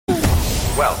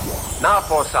Well, now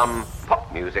for some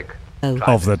pop music.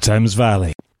 Of the Thames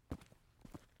Valley.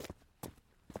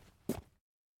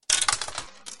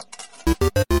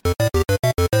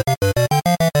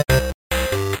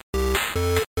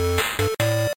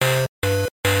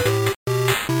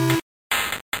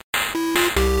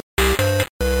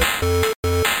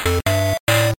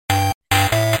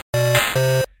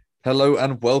 Hello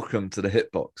and welcome to the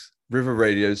Hitbox, River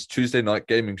Radio's Tuesday night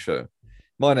gaming show.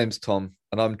 My name's Tom,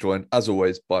 and I'm joined, as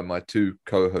always, by my two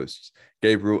co-hosts,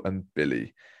 Gabriel and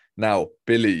Billy. Now,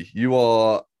 Billy, you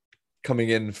are coming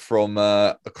in from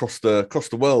across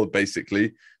the world,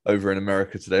 basically, over in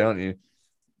America today, aren't you?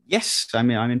 Yes,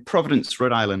 I'm in Providence,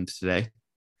 Rhode Island today.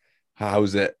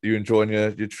 How's it? You enjoying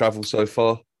your travel so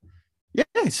far? Yeah,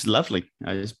 it's lovely.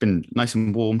 It's been nice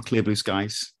and warm, clear blue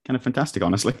skies. Kind of fantastic,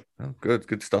 honestly. Oh,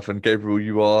 good stuff. And Gabriel,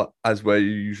 you are as where you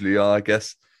usually are, I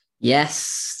guess.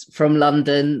 Yes, from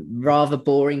London. Rather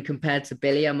boring compared to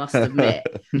Billy, I must admit.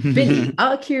 Billy,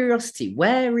 out of curiosity,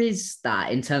 where is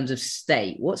that in terms of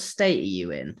state? What state are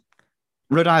you in?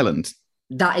 Rhode Island.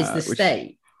 That is the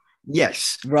state?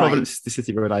 Yes, right. Providence, the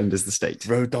city of Rhode Island is the state.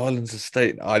 Rhode Island's a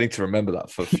state. I need to remember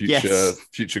that for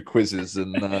future quizzes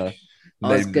and name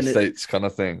the states kind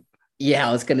of thing. Yeah,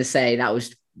 I was going to say that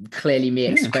was clearly me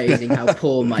exposing how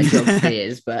poor my geography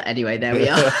is, but anyway, there we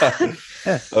are.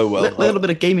 Oh well, a little bit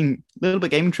of gaming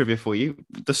trivia for you.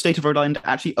 The state of Rhode Island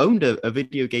actually owned a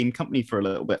video game company for a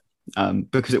little bit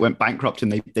because it went bankrupt,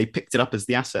 and they picked it up as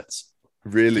the assets.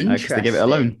 Really? Because they gave it a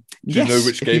loan. Do you know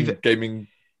which gaming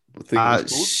thing it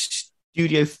was called?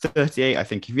 Studio 38, I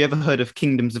think. Have you ever heard of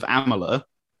Kingdoms of Amalur?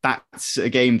 That's a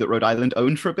game that Rhode Island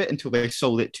owned for a bit until they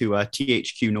sold it to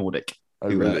THQ Nordic,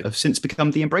 who have since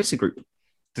become the Embracer Group.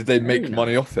 Did they make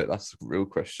money off it? That's a real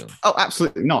question. Oh,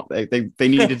 absolutely not. They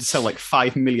needed to sell like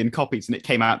 5 million copies, and it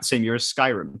came out the same year as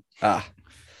Skyrim.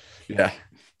 Yeah.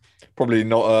 Probably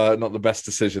not the best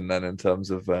decision then in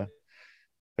terms of a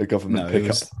government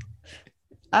pickup.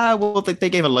 Well, they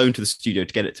gave a loan to the studio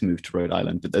to get it to move to Rhode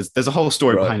Island, but there's a whole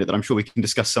story behind it that I'm sure we can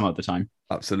discuss some other time.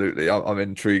 Absolutely. I'm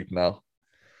intrigued now.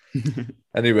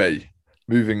 Anyway,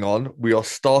 moving on, we are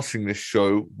starting this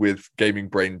show with Gaming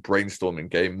Brain brainstorming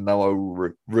game. Now I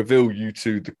will reveal you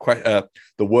to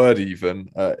the word even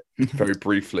very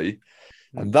briefly,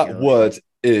 and that word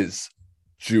is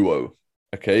duo.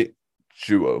 Okay,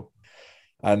 duo.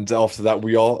 And after that,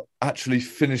 we are actually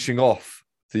finishing off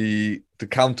the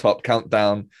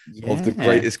countdown of the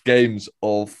greatest games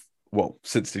of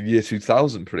since the year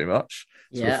 2000, pretty much.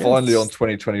 So we're finally on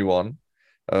 2021.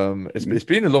 It's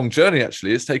been a long journey,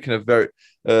 actually. It's taken a very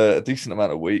decent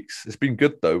amount of weeks. It's been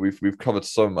good though. We've covered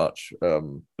so much. A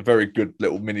very good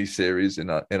little mini series in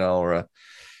our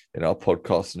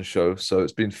podcast and show. So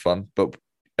it's been fun. But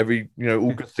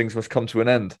all good things must come to an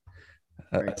end,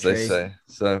 as they say.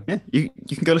 So you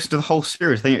can go listen to the whole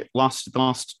series. I think it lasted the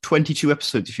last 22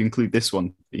 episodes if you include this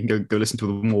one. You can go listen to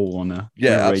them all on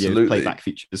radio absolutely. Playback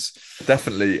features.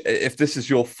 Definitely. If this is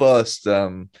your first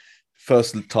time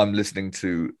listening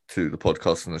to the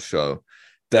podcast and the show,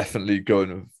 definitely go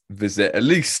and visit at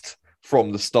least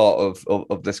from the start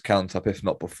of this count up, if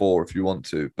not before, if you want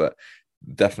to. But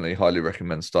definitely highly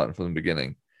recommend starting from the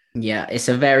beginning. Yeah, it's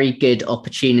a very good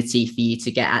opportunity for you to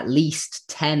get at least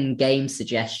 10 game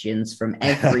suggestions from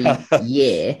every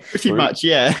year. Pretty much,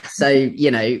 yeah. So,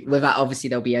 with that, obviously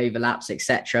there'll be overlaps,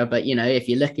 etc. But, if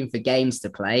you're looking for games to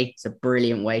play, it's a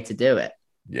brilliant way to do it.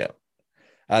 Yeah.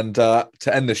 And to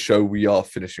end the show, we are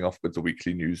finishing off with the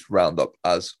weekly news roundup.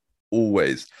 As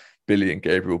always, Billy and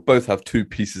Gabriel both have 2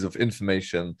 pieces of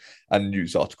information and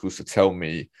news articles to tell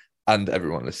me and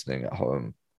everyone listening at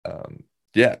home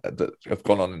that have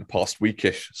gone on in the past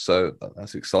weekish. So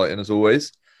that's exciting as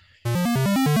always.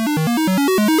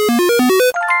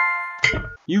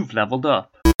 You've leveled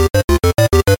up.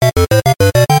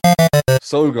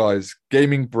 So guys,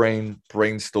 Gaming Brain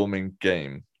brainstorming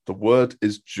game. The word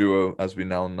is duo, as we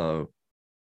now know.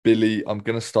 Billy, I'm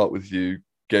going to start with you.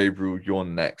 Gabriel, you're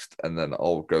next, and then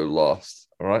I'll go last.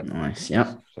 All right? Nice,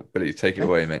 yeah. So, Billy, take it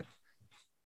away, mate.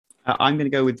 I'm going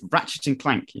to go with Ratchet and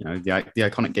Clank, the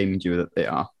iconic gaming duo that they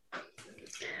are.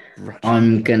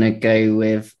 I'm going to go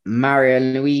with Mario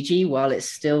and Luigi while it's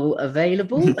still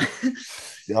available.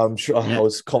 I'm sure I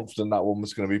was confident that one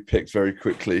was going to be picked very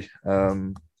quickly.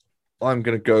 I'm going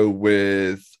to go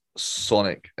with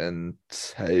Sonic and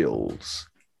Tails.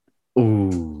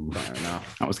 Ooh, fair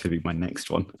enough. That was going to be my next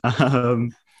one.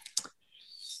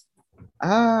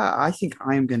 I think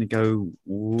I'm going to go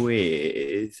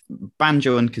with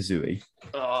Banjo and Kazooie.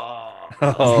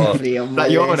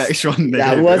 That your next one.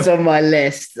 That was on my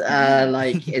list.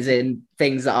 As in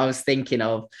things that I was thinking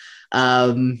of.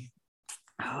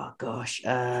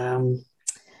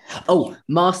 Oh,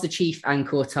 Master Chief and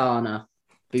Cortana.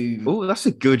 Boom. Oh, that's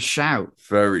a good shout.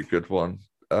 Very good one.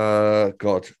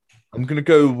 God, I'm gonna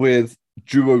go with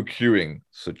duo queuing.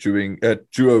 So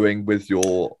duoing with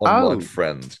your online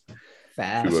friend.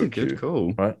 Fair. That's Duo a good queue,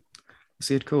 call. right? That's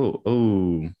a good call.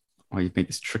 Oh, you've made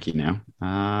this tricky now.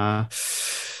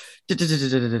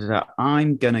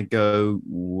 I'm gonna go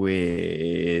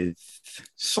with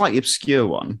slightly obscure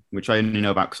one, which I only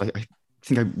know about because I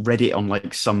think I read it on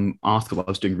like some article while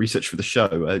I was doing research for the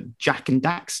show. Jack and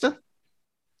Daxter.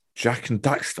 Jack and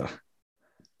Daxter.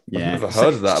 Yeah, I've never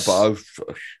heard of that, but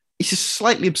it's a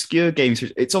slightly obscure game. So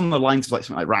it's on the lines of like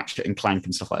something like Ratchet and Clank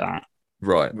and stuff like that.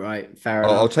 right. Fair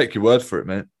enough. I'll take your word for it,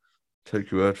 mate.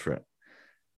 Take your word for it.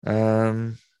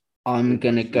 I'm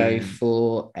gonna go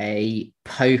for a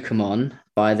Pokemon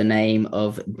by the name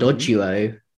of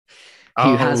Doduo,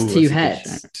 who has two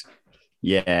heads.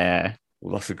 Yeah.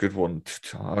 Well, that's a good one.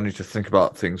 I need to think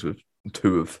about things with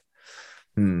two of.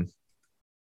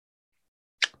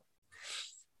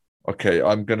 Okay,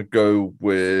 I'm gonna go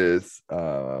with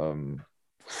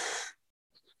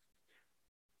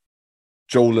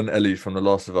Joel and Ellie from The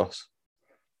Last of Us.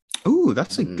 Oh,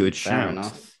 that's a good Fair shout.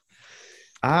 enough.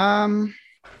 I'm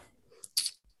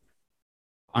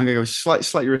gonna go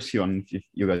slightly risky on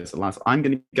you guys. Last, I'm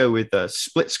gonna go with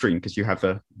split screen because you have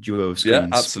a duo of screens.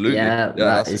 Yeah, absolutely. Yeah,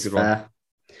 that's is a good fair. one.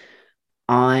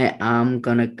 I am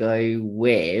gonna go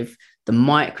with the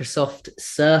Microsoft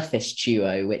Surface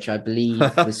Duo, which I believe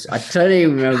was, I don't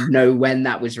even know when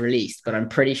that was released, but I'm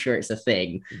pretty sure it's a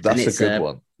thing. That's a good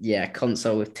one. Yeah,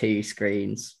 console with two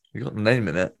screens. You got the name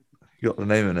in it.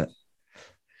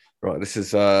 Right, this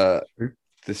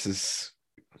is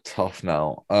tough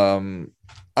now.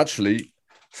 Actually,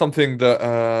 something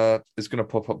that is going to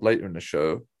pop up later in the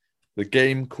show, the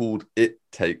game called It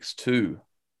Takes Two.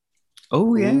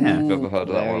 Oh yeah, I've ever heard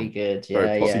of that one. Very good.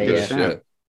 Very positive.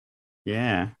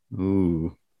 Yeah.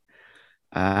 Ooh.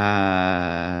 In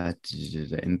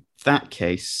that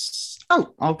case,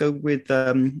 I'll go with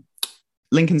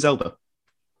Link and Zelda.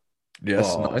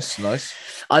 Yes, Oh. nice.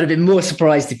 I'd have been more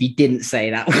surprised if you didn't say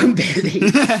that one, Billy.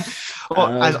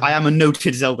 Well, as I am a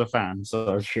noted Zelda fan,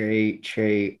 so True.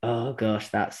 Oh gosh,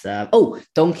 that's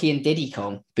Donkey and Diddy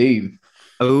Kong. Boom.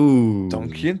 Oh,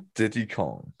 Donkey and Diddy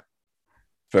Kong.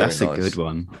 That's nice. A good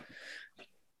one.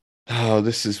 Oh,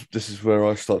 this is where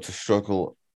I start to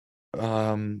struggle.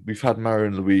 We've had Mario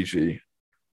and Luigi.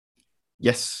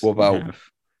 Yes. What about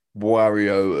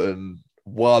Wario and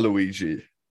Waluigi?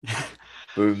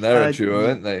 Boom, they're a duo,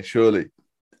 aren't they? Surely.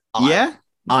 Yeah.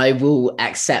 I will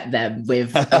accept them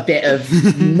with a bit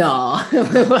of nah.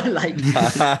 Like,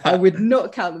 I would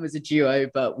not count them as a duo,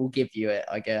 but we'll give you it,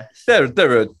 I guess.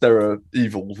 They're a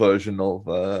evil version of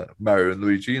Mario and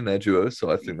Luigi in their duo, so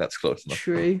I think that's close enough.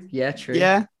 True.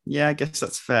 Yeah. I guess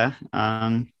that's fair.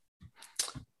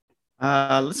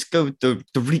 Let's go with the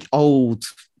really old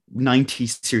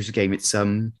 90s series of game. It's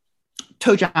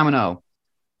Toe Jam and Earl.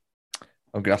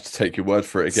 I'm gonna have to take your word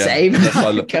for it again. Same.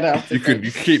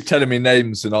 You keep telling me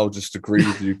names, and I'll just agree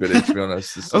with you, Billy. To be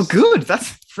honest. Good. That's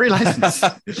free license.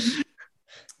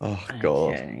 Oh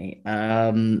God. Okay.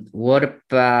 What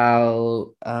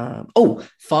about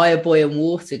Fireboy and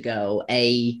Water Girl?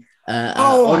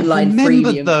 Online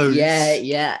premium. Those.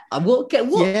 Yeah. What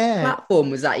platform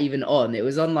was that even on? It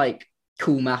was on like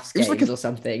Cool Maths Games or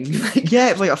something. Yeah,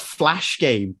 it was like a Flash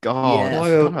game. God,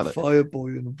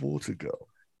 Fireboy and Water Girl.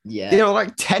 Yeah, there are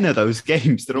like 10 of those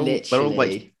games. They're all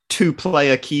like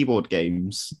 2-player keyboard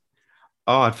games.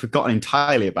 Oh, I'd forgotten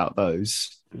entirely about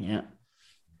those. Yeah.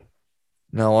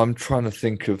 No, I'm trying to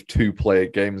think of 2-player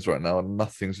games right now, and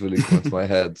nothing's really coming to my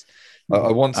head.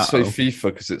 I want to say FIFA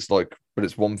because it's like, but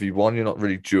it's 1v1. You're not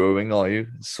really duoing, are you?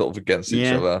 It's sort of against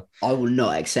each other. I will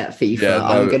not accept FIFA. Yeah,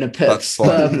 I'm going to put a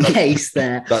firm case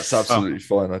there. That's absolutely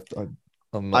fine.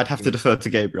 I'd have to defer to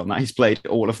Gabriel. Now he's played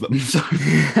all of them. So.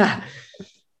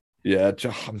 Yeah,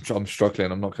 I'm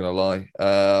struggling. I'm not going to lie.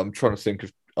 I'm trying to think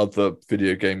of other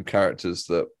video game characters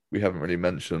that we haven't really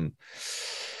mentioned.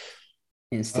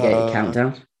 Instigate a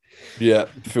countdown. Yeah,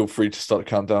 feel free to start a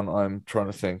countdown. I'm trying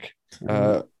to think.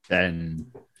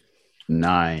 10,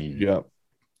 9, yeah,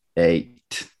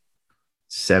 8,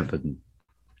 7.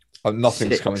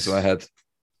 Nothing's 6, coming to my head.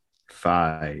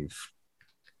 5,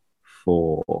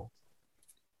 4,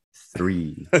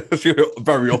 3.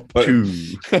 Very off-putting.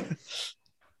 2,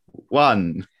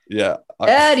 1. Yeah.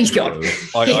 And he's gone.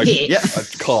 I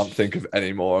can't think of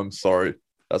any more. I'm sorry.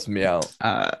 That's me out.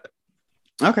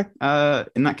 Okay.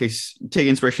 In that case, take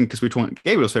inspiration because we're talking about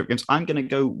Gabriel's favorite games. I'm going to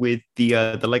go with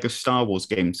the Lego Star Wars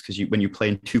games because when you play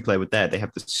in 2-player with they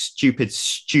have the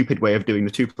stupid way of doing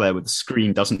the 2-player where the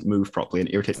screen doesn't move properly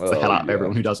and irritates the hell out of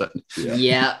everyone who does it.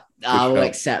 Yeah, I'll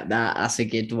accept that. That's a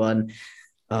good one.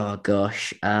 Oh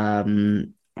gosh.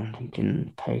 I'm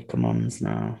thinking Pokemon's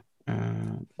now.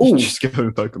 Just go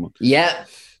with Pokemon. Yeah.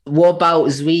 What about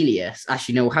Zweilius?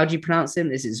 Actually, no. How do you pronounce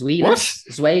him? Is it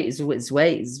Zweilius? What?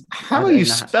 Zwei. How are you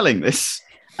spelling this?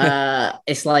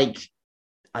 It's like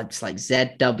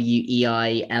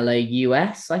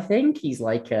ZWEILOUS. I think he's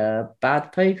like a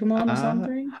bad Pokemon or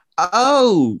something.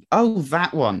 Oh,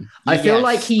 that one. I feel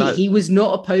like he was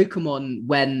not a Pokemon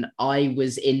when I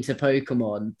was into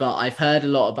Pokemon, but I've heard a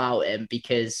lot about him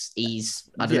because he's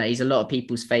a lot of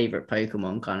people's favorite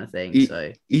Pokemon kind of thing.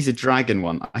 So he's a dragon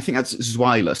one. I think that's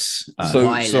Zweilous. So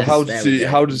how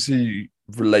does he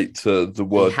relate to the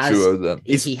word duo then?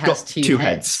 He has two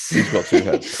heads. He's got 2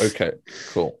 heads. Okay,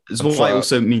 cool. Zwei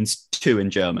also means 2 in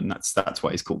German. That's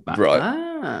why he's called that.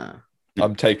 Right.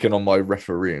 I'm taking on my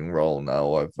refereeing role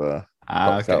now. I've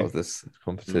out of this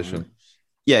competition.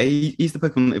 Yeah, he's the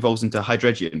Pokemon that evolves into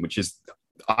Hydreigon, which is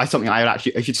something I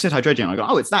should said Hydreigon. I go,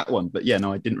 oh, it's that one. But yeah,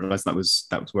 no, I didn't realize that was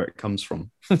where it comes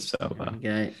from. So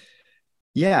okay.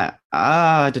 Yeah,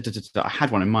 I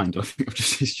had one in mind. I think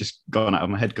it's just gone out of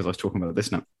my head because I was talking about this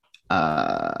now.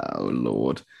 Oh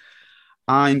Lord,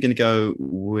 I'm gonna go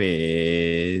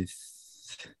with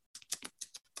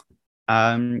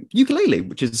Ukulele,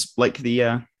 which is like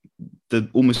the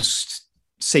almost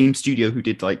same studio who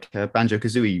did like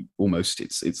Banjo-Kazooie. Almost,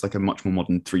 it's like a much more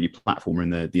modern 3D platformer in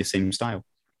the same style.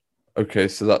 Okay,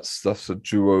 so that's a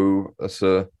duo. That's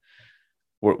a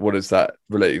what is that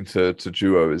relating to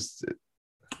duo?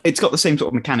 It's got the same sort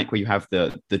of mechanic where you have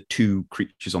the 2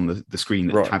 creatures on the screen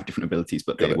that have different abilities,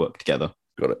 but they work together.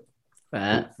 Got it.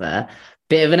 Fair.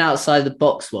 Bit of an outside the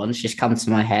box one's just come to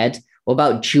my head. What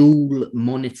about dual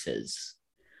monitors?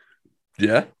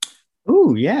 Yeah.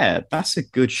 Oh, yeah. That's a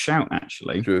good shout,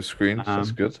 actually. Dual screens.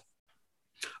 That's good.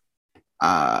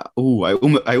 I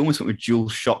almost went with dual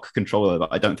shock controller, but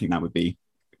I don't think that would be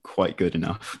quite good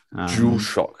enough. Dual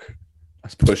shock.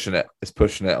 That's pushing it. It's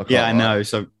pushing it. I know.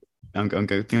 So I'm going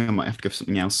to think I might have to go for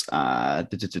something else.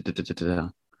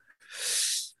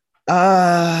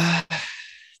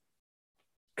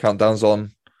 Countdown's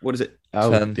on. What is it?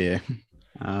 10, dear.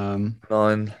 9,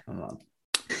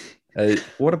 8.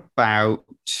 What about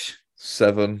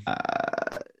 7,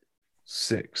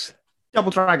 6?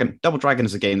 Double Dragon. Double Dragon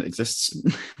is a game that exists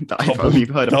that I've only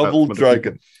heard about. Double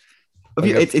Dragon.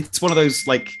 It's one of those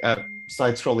like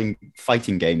side-scrolling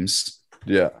fighting games.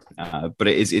 Yeah. But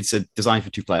it's a design for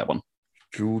 2-player one.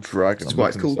 Dual Dragon. That's why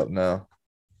it's called. Up now.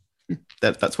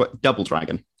 That's what Double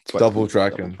Dragon. Double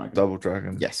Dragon.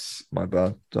 Yes. My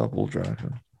bad. Double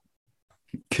Dragon.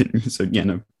 So yeah,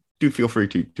 no. Do feel free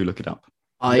to look it up.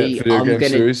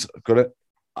 Series. Got it.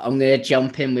 I'm gonna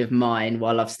jump in with mine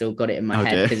while I've still got it in my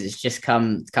head because it's just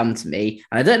come to me.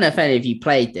 And I don't know if any of you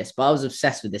played this, but I was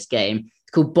obsessed with this game.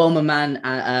 It's called Bomberman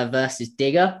versus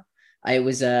Digger. It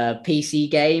was a PC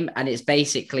game, and it's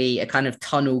basically a kind of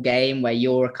tunnel game where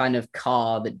you're a kind of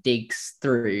car that digs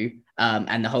through.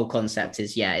 And the whole concept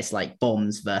is, it's like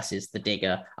bombs versus the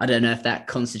digger. I don't know if that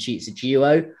constitutes a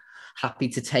duo. Happy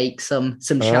to take some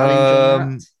challenge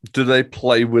on that. Do they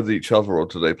play with each other or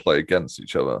do they play against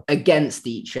each other? Against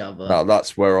each other. Now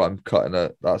that's where I'm cutting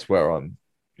it. That's where I'm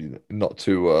not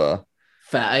too.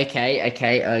 Fair.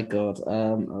 Okay. Oh god.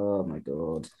 Oh my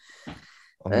god.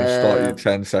 I'm gonna start you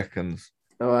 10 seconds.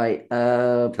 All right.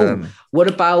 What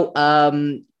about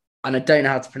and I don't know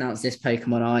how to pronounce this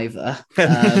Pokemon either.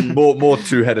 More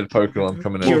 2-headed Pokemon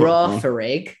coming in.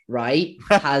 Girafarig, right?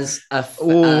 Has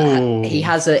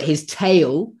his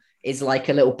tail is like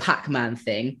a little Pac-Man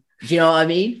thing. Do you know what I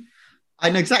mean?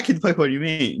 I know exactly the Pokemon you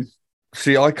mean.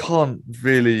 See, I can't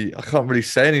really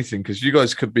say anything because you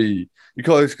guys could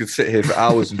sit here for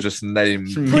hours and just name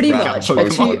pretty much a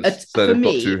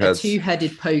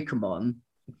 2-headed Pokemon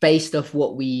based off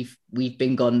what we've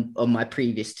been gone on my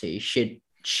previous 2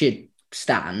 should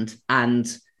stand. And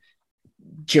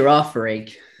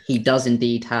Girafarig, he does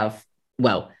indeed have,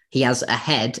 he has a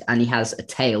head and he has a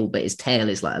tail, but his tail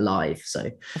is like alive.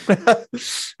 So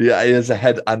yeah, he has a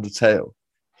head and a tail.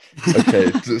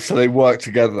 Okay, so they work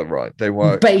together, right? They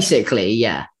work basically,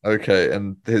 yeah. Okay,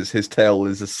 and his tail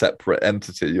is a separate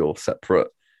entity or separate.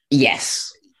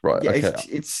 Yes. Right. Yeah, okay.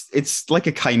 It's like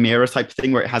a chimera type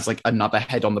thing where it has like another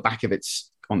head on the back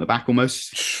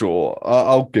almost. Sure,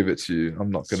 I'll give it to you.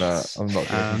 I'm not gonna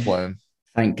complain.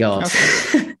 Thank God.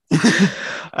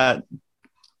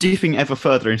 Dipping ever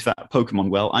further into that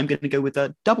Pokemon I'm going to go with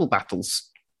double battles.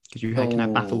 Because you can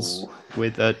have battles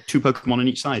with 2 Pokemon on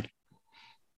each side.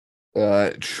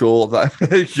 Sure. That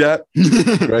yeah,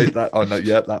 great. That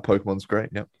that Pokemon's great.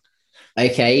 Yep.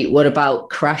 Okay, what about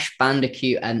Crash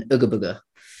Bandicoot and Ooga Booga?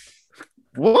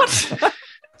 What?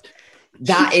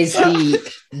 That is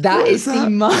the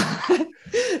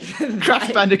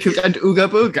Crash Bandicoot and Ooga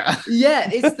Booga. Yeah,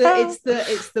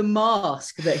 it's the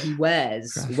mask that he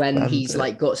wears Crash when Bandit. he's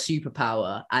like got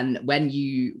superpower, and when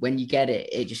you get it,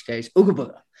 it just goes Ooga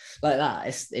Booga like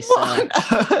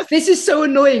that. This is so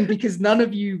annoying because none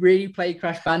of you really play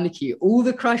Crash Bandicoot. All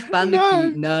the Crash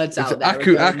Bandicoot nerds out there.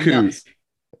 Aku are going Aku? nuts.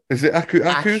 Is it Aku?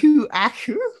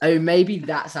 Aku? Oh, maybe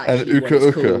that's actually And what it's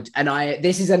Uka. called. And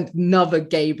this is another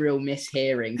Gabriel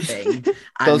mishearing thing.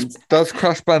 And Does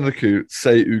Crash Bandicoot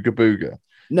say Ooga Booga?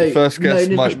 no, The first guess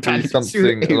might be Bandicoot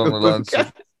something Ooga along the lines Booga.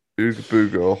 of Ooga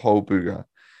Booga or Whole Booga.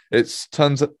 As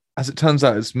it turns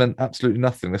out, it's meant absolutely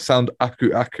nothing. The sound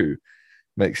Aku Aku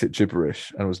makes it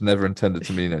gibberish and was never intended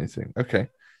to mean anything. Okay,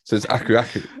 so it's Aku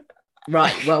Aku.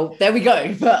 Right. Well, there we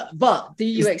go. But do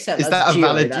you accept is that's that a duo?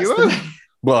 valid That's duo?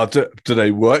 Well, do they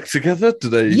work together? Do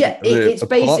they? Yeah, it's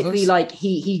basically partners? like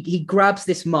he grabs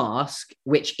this mask,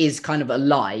 which is kind of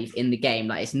alive in the game.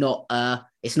 Like it's not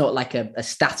like a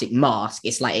static mask.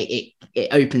 It's like it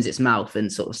opens its mouth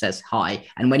and sort of says hi.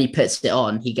 And when he puts it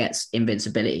on, he gets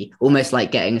invincibility, almost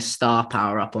like getting a star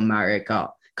power up on Mario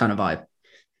Kart kind of vibe.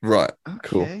 Right.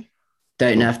 Cool. Okay.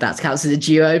 Don't know if that counts as a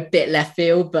duo. Bit left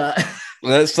field, but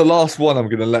That's the last one I'm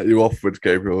going to let you off with,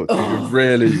 Gabriel. Oh.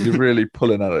 You're really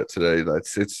pulling at it today.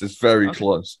 It's very Okay.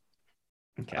 close.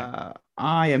 okay.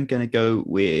 I am going to go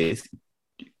with,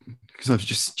 because I've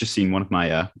just seen one of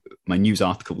my my news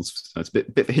articles, so it's a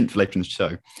bit of a hint for later in the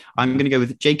show. I'm going to go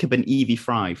with Jacob and Evie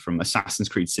Fry from Assassin's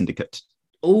Creed Syndicate.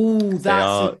 Oh, that's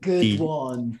are a good the-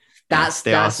 one. That's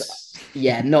they are-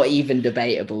 yeah, not even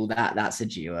debatable. That's a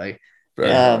duo. Very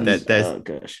nice. Oh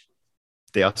gosh.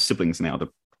 They are siblings and they are the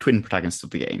twin protagonists of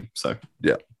the game. So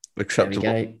There we Acceptable.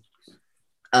 go.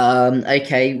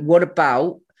 Okay, what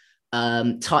about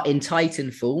in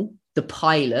Titanfall, the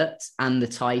pilot and the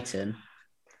Titan?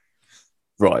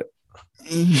 Right.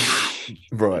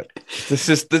 Right. This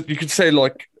is you could say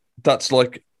like that's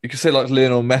like you could say like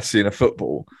Lionel Messi in a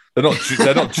football. They're not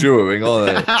duoing, are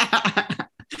they?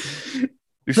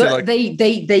 You say But like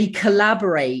they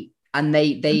collaborate and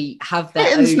they have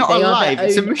their it's own. not they are alive, their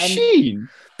it's a own machine.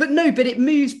 But it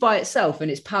moves by itself and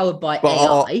it's powered by but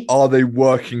AI. are they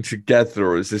working together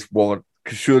or is this one?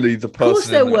 Because surely the Of course,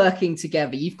 person they're in the- working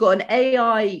together. You've got an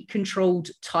AI-controlled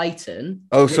Titan,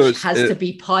 Oh, which so has to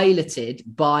be piloted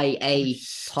by a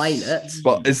pilot.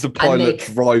 But is the And pilot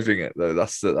driving it though?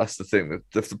 That's the thing.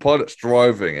 If the pilot's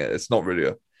driving it, it's not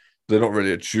really they're not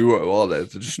really a duo, are they?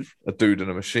 They're just a dude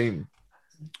and a machine.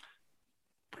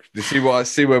 You see what I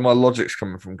see where my logic's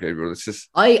coming from, Gabriel? It's just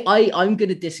I'm going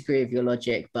to disagree with your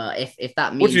logic, but if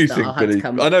that means what do you that think, I'll have Billy? to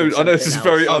come I up know with this is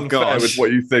something very else. unfair gosh. with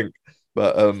what you think,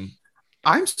 but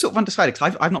I'm sort of undecided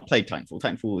because I've not played Titanfall.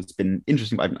 Titanfall has been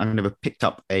interesting, but I've never picked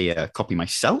up a copy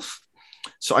myself.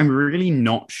 So I'm really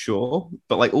not sure.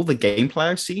 But like all the gameplay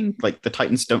I've seen, like the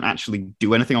Titans don't actually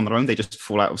do anything on their own. They just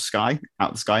fall out of the sky,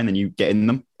 and then you get in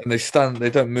them. and they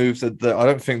don't move. I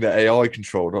don't think they're AI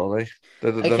controlled, are they?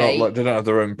 They're Okay. not like they don't have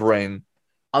their own brain.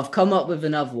 I've come up with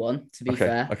another one, to be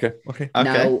fair. Okay. Okay.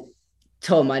 Now,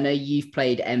 Tom, I know you've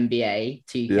played NBA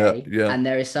 2K, Yeah. and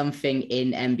there is something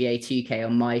in NBA 2K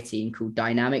on my team called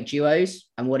dynamic duos.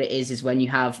 And what it is when you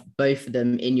have both of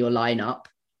them in your lineup,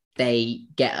 they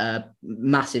get a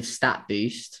massive stat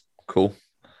boost. Cool.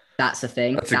 That's a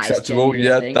thing. That's That is acceptable. genuinely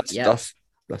a Yeah, thing.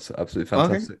 that's absolutely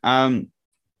fantastic. Okay.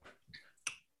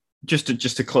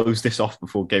 Just to close this off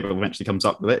before Gabriel eventually comes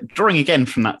up with it, drawing again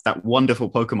from that wonderful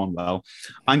Pokemon well,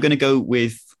 I'm going to go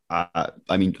with. I'm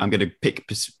going to pick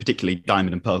particularly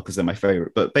Diamond and Pearl because they're my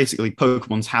favorite. But basically,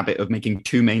 Pokemon's habit of making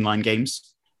 2 mainline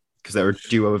games because they're a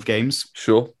duo of games.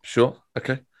 Sure.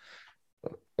 Okay,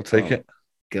 I'll take it.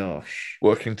 Gosh.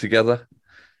 Working together.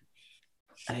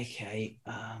 Okay.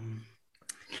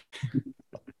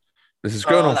 This is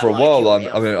going on that for a might while. kill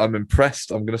me off. I'm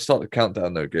impressed. I'm going to start the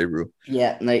countdown now, Gabriel.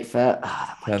 Yeah, no, fair.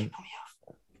 That might 10, kill me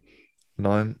off.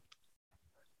 9,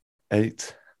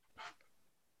 8,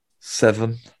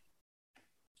 7,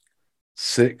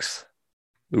 6,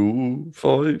 5,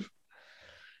 4.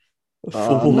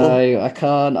 Oh no, I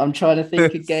can't. I'm trying to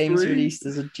think of games 3, released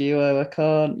as a duo. I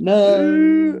can't.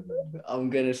 No, 2, I'm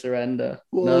gonna surrender.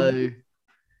 1. No.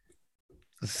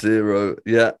 0.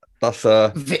 Yeah, that's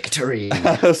a Victory.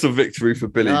 that's a victory for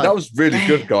Billy. No. That was really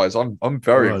good, guys. I'm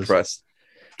very It was. impressed.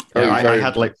 Yeah, Very, I very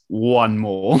had like one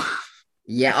more.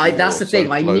 Yeah, that's the So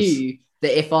thing. I close. knew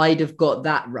that if I'd have got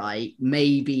that right,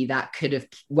 maybe that could have,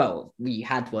 well, we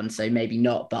had one, so maybe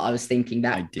not, but I was thinking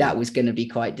that was going to be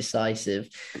quite decisive.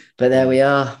 But there we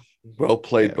are. Well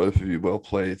played, both of you. Well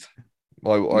played.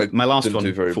 My last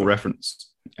one for reference.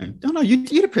 No, you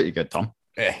did pretty good, Tom.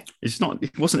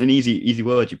 It wasn't an easy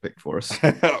word you picked for us.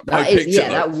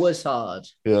 That was hard.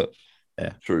 Yeah.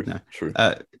 True.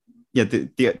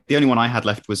 The only one I had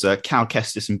left was Cal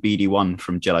Kestis and BD1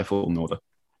 from Jedi Fallen Order.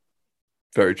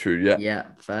 Very true. Yeah,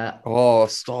 fair. Oh,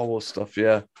 Star Wars stuff.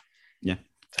 Yeah. The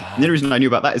only reason I knew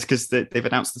about that is because they've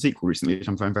announced the sequel recently, which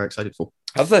I'm very excited for.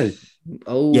 Have they?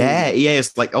 Oh, yeah. EA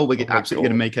is like, we're absolutely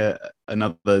going to make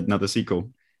another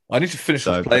sequel. I need to finish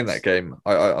playing that game.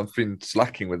 I've been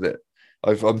slacking with it.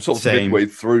 I'm sort of midway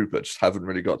through, but just haven't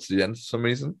really got to the end for some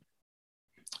reason.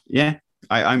 Yeah,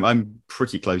 I'm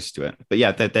pretty close to it. But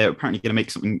yeah, they're apparently going to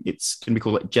make something. It's going to be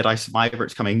called like Jedi Survivor.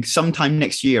 It's coming sometime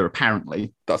next year,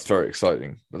 apparently. That's very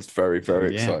exciting. That's very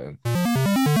exciting.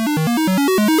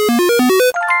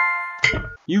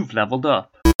 You've leveled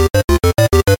up.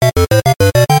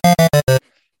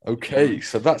 Okay,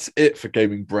 so that's it for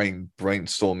Gaming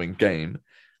Brainstorming Game.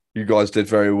 You guys did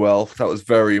very well. That was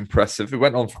very impressive. It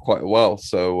went on for quite a while,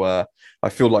 so I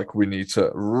feel like we need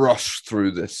to rush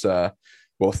through this.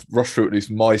 Rush through at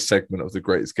least my segment of the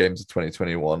greatest games of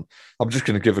 2021. I'm just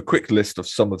going to give a quick list of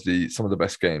some of the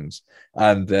best games,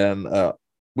 and then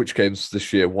which games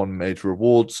this year won major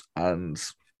awards, and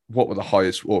what were the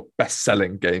highest or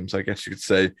best-selling games, I guess you could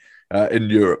say, in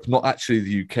Europe. Not actually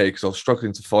the UK, because I was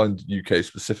struggling to find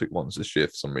UK-specific ones this year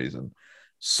for some reason.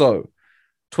 So,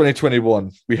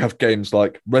 2021, we have games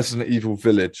like Resident Evil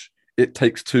Village, It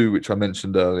Takes Two, which I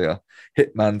mentioned earlier,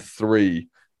 Hitman 3,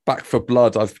 Back 4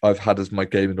 Blood I've had as my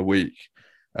game of the week.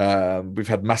 We've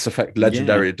had Mass Effect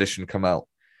Legendary Edition come out.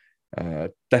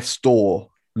 Death's Door,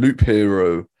 Loop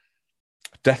Hero,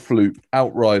 Deathloop,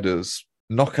 Outriders,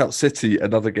 Knockout City,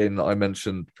 another game that I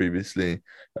mentioned previously,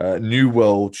 New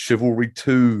World, Chivalry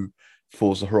 2,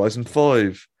 Forza Horizon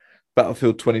 5,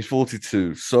 Battlefield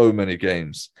 2042, so many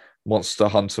games. Monster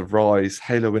Hunter Rise,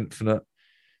 Halo Infinite.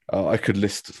 I could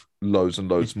list loads and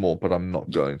loads more, but I'm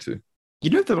not going to. You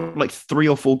know, there were like 3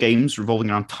 or 4 games revolving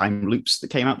around time loops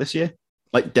that came out this year,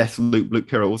 like Deathloop, Loop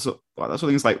Hero. That sort of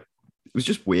things. Like, it was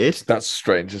just weird. That's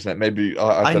strange, isn't it? Maybe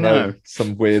I don't know,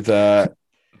 some weird.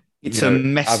 It's a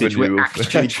message. We're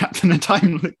actually trapped in a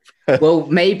time loop. Well,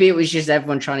 maybe it was just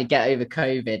everyone trying to get over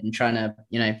COVID and trying to,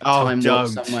 time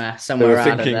warp somewhere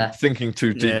out of there. Thinking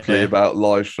too deeply about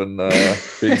life and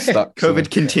being stuck. COVID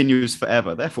continues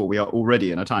forever. Therefore, we are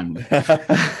already in a time loop.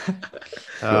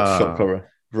 Shock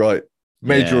horror. Right.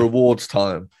 Major awards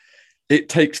time. It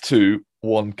Takes Two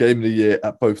won Game of the Year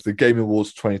at both the Game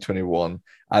Awards 2021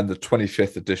 and the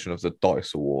 25th edition of the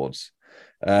DICE Awards.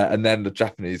 And then the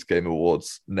Japanese Game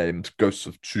Awards named Ghosts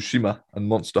of Tsushima and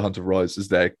Monster Hunter Rise as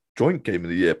their joint Game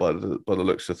of the Year by the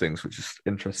looks of things, which is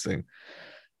interesting.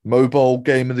 Mobile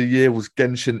Game of the Year was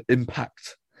Genshin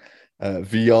Impact.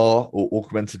 VR or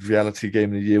Augmented Reality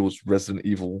Game of the Year was Resident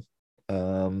Evil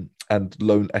and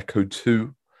Lone Echo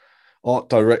 2. Art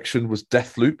Direction was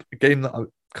Deathloop, a game that I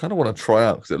kind of want to try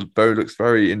out because it looks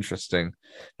very interesting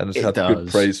and has had good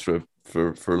praise for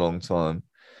a long time.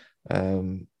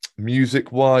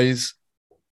 Music-wise,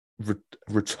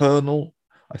 Returnal,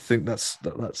 I think that's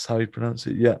how you pronounce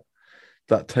it. Yeah,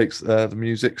 that takes the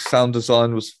music. Sound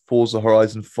design was Forza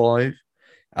Horizon 5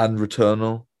 and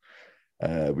Returnal.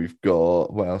 We've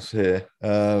got, what else here?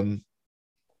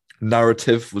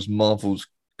 Narrative was Marvel's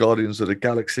Guardians of the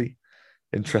Galaxy.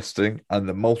 Interesting. And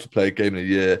the multiplayer game of the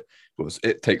year was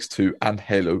It Takes Two and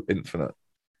Halo Infinite.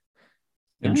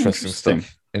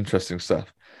 Interesting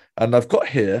stuff. And I've got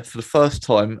here for the first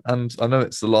time, and I know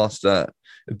it's the last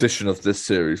edition of this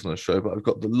series on the show, but I've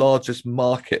got the largest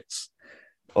markets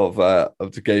of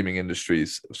the gaming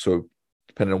industries. So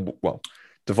depending on,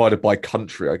 divided by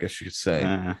country, I guess you could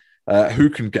say. Who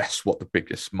can guess what the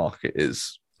biggest market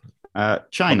is?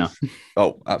 China.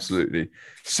 Oh, absolutely.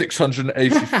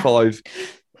 685,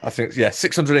 I think,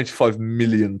 685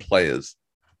 million players.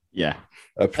 Yeah.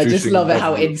 I just love it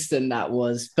how instant that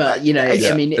was. But,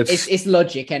 I mean, it's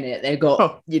logic, isn't it? They've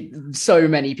got so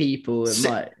many people.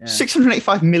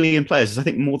 685 million players is, I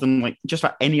think, more than like just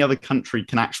about any other country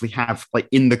can actually have like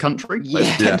in the country.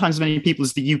 Like, 10 times as many people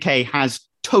as the UK has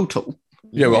total.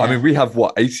 Yeah, well, I mean, we have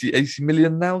 80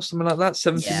 million now, something like that,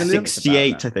 70 million?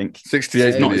 68, I think.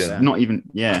 68 million. Not even,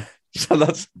 So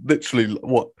that's literally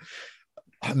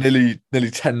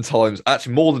nearly 10 times,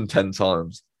 actually more than 10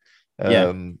 times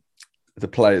the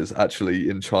players actually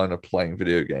in China playing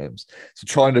video games. So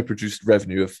China produced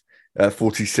revenue of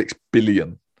 46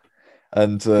 billion.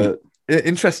 And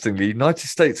Interestingly, United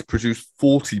States produced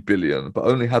 40 billion, but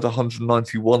only had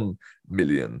 191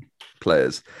 million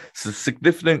players. So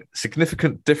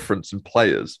significant difference in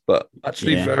players, but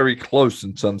actually very close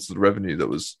in terms of the revenue that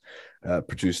was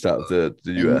produced out of the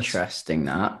US. Interesting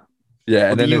that.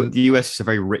 Yeah, Well, and the US is a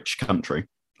very rich country.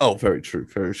 Oh, very true,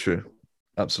 very true.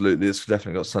 Absolutely, it's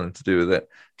definitely got something to do with it.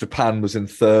 Japan was in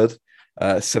third,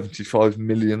 75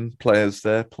 million players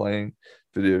there playing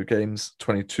video games,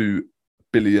 $22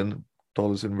 billion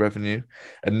in revenue.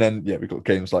 And then, we've got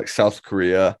games like South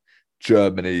Korea,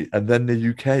 Germany, and then the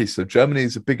UK. So Germany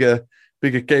is a bigger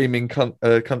gaming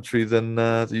country than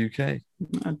the UK.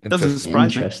 That doesn't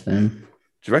surprise me. Interesting. Do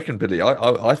you reckon, Billy?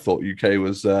 I thought UK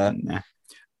was... Nah.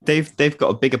 They've got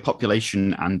a bigger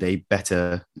population and a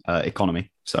better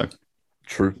economy. So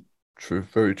true,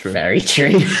 very true. Very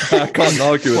true. I can't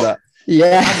argue with that.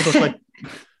 Yeah.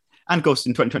 And of course,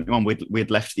 in 2021, we'd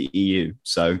left the EU,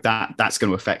 so that's going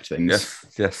to affect things.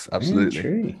 Yes, absolutely.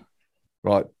 True.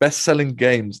 Right, best-selling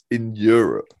games in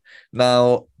Europe.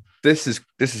 Now, this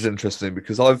is interesting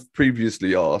because I've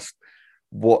previously asked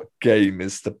what game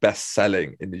is the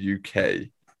best-selling in the UK,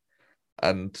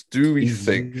 and do we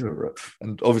think Europe,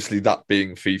 and obviously that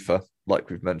being FIFA, like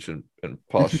we've mentioned in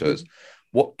past shows,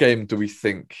 what game do we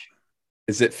think?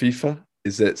 Is it FIFA?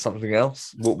 Is it something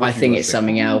else? What I think it's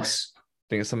something else.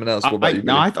 Think it's something else. What about you?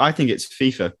 No, I think it's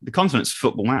FIFA. The continent's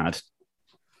football mad.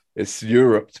 It's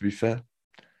Europe, to be fair.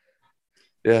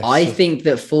 Yeah, I think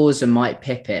that Forza might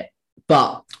pip it,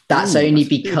 but that's only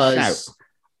because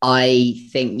I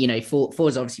think,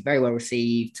 Forza obviously very well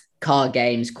received, car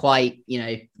games, quite,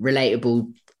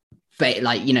 relatable, but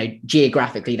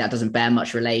geographically that doesn't bear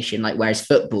much relation. Whereas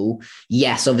football,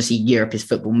 yes, obviously Europe is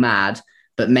football mad,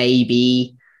 but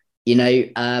maybe,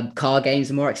 car games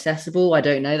are more accessible. I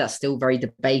don't know. That's still very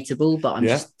debatable, but I'm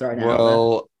just throwing it out there.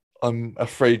 Well, I'm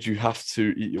afraid you have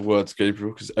to eat your words,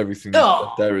 Gabriel, because everything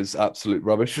there is absolute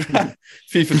rubbish.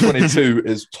 FIFA 22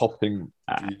 is topping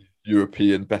the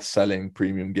European best-selling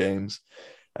premium games,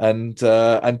 and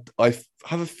I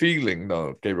have a feeling,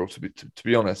 no, Gabriel, to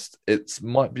be honest, it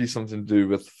might be something to do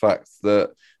with the fact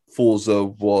that Forza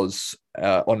was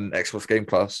on Xbox Game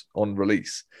Pass on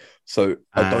release. So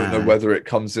I don't know whether it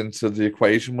comes into the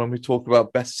equation when we talk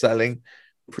about best-selling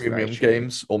premium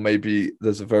games, or maybe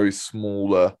there's a very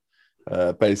smaller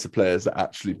base of players that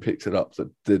actually picked it up that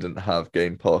didn't have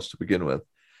Game Pass to begin with.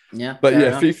 Yeah, but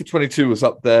FIFA 22 was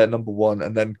up there, number one,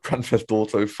 and then Grand Theft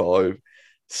Auto 5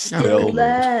 still,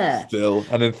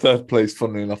 and in third place,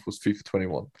 funnily enough, was FIFA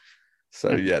 21. So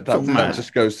that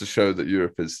just goes to show that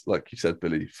Europe is, like you said,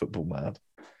 Billy, football mad.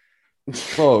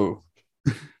 So,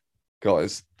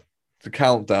 guys, the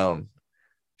countdown.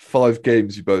 5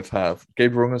 games you both have.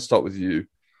 Gabriel, I'm going to start with you.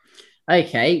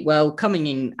 Okay, well, coming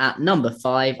in at number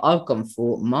 5, I've gone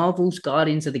for Marvel's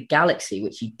Guardians of the Galaxy,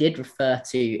 which you did refer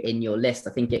to in your list.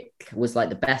 I think it was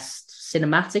the best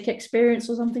cinematic experience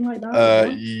or something like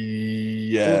that.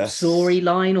 Yeah.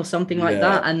 Storyline or something like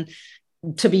that. And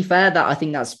to be fair, I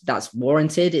think that's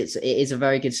warranted. It is a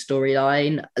very good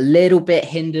storyline. A little bit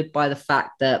hindered by the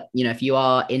fact that, if you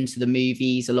are into the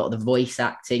movies, a lot of the voice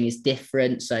acting is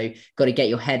different. So got to get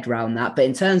your head around that. But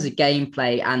in terms of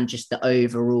gameplay and just the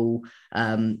overall,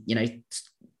 it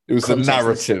was the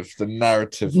narrative. The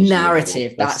narrative.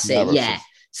 That's it. Narrative. Yeah.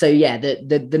 So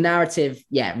the narrative,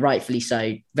 rightfully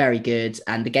so, very good,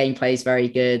 and the gameplay is very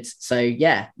good. So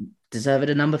deserve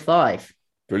it a number 5.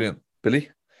 Brilliant,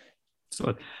 Billy.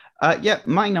 So,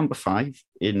 my number 5,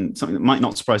 in something that might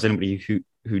not surprise anybody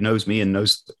who knows me and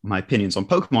knows my opinions on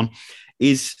Pokemon,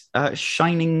 is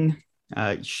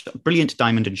Brilliant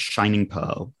Diamond and Shining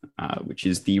Pearl, which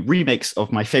is the remakes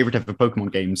of my favorite ever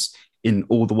Pokemon games in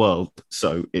all the world.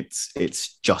 So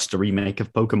it's just a remake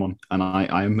of Pokemon, and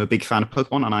I am a big fan of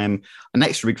Pokemon, and I am an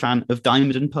extra big fan of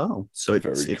Diamond and Pearl. So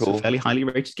it's a fairly highly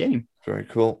rated game. Very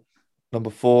cool.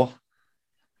 Number 4.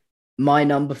 My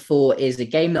number 4 is a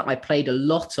game that I played a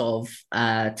lot of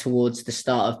towards the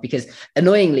start of, because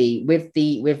annoyingly with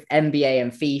NBA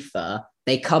and FIFA,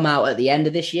 they come out at the end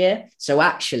of this year. So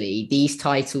actually these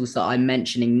titles that I'm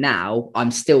mentioning now, I'm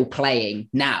still playing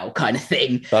now, kind of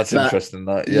thing. That's interesting.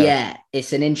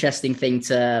 It's an interesting thing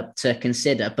to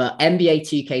consider. But NBA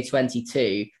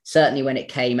 2K22, certainly when it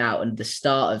came out and the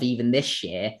start of even this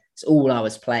year, it's all I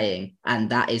was playing.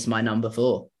 And that is my number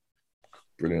 4.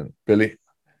 Brilliant. Billy?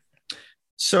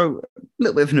 So a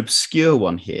little bit of an obscure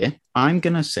one here. I'm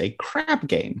going to say Crab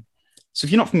Game. So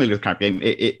if you're not familiar with Crab Game,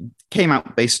 it came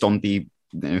out based on the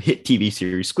hit TV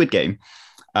series Squid Game.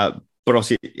 But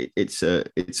obviously it's a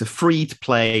free to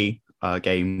play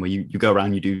game where you go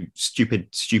around, you do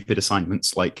stupid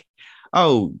assignments like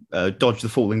dodge the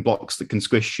falling blocks that can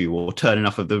squish you, or turn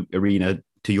enough of the arena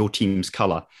to your team's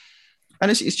color. And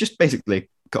it's just basically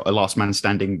got a last man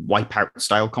standing wipeout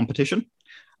style competition.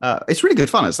 It's really good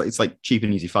fun. It's like cheap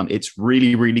and easy fun. It's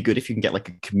really, really good if you can get like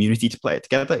a community to play it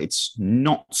together. It's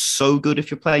not so good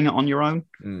if you're playing it on your own,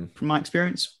 from my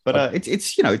experience. But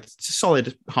it's a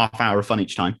solid half hour of fun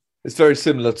each time. It's very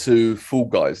similar to Fall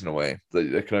Guys in a way.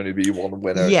 There can only be one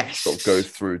winner. Yes. Sort of go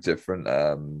through different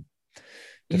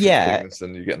things,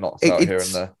 and you get knocked out here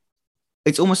and there.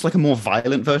 It's almost like a more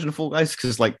violent version of Fall Guys,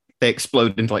 because like they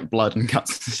explode into like blood and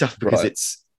guts and stuff, because it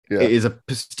is a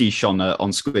pastiche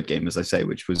on Squid Game, as I say,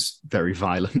 which was very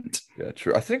violent. Yeah,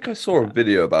 true. I think I saw a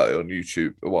video about it on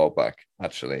YouTube a while back,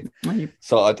 actually.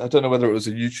 So I don't know whether it was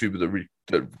a YouTuber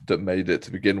that made it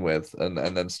to begin with and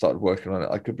then started working on it.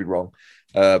 I could be wrong,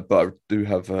 but I do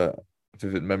have a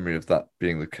vivid memory of that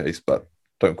being the case, but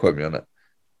don't quote me on it.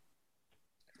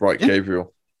 Right,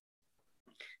 Gabriel.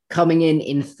 Coming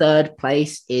in third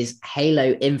place is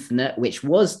Halo Infinite, which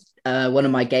was one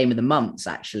of my game of the months,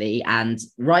 actually, and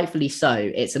rightfully so.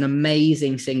 It's an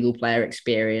amazing single player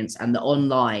experience, and the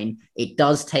online, it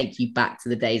does take you back to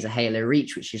the days of Halo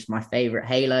Reach, which is my favorite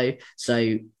Halo.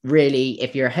 So really,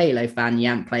 if you're a Halo fan, you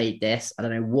haven't played this, I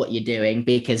don't know what you're doing,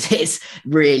 because it's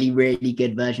really, really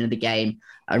good version of the game.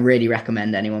 I really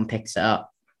recommend anyone picks it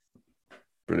up.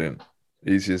 Brilliant.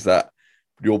 Easy as that.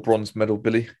 Your bronze medal,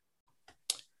 Billy?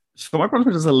 So my bronze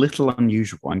medal is a little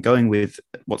unusual. I'm going with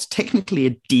what's technically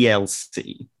a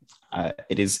DLC.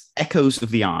 It is Echoes of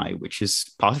the Eye, which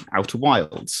is part of Outer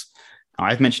Wilds.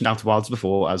 I've mentioned Outer Wilds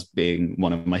before as being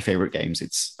one of my favorite games.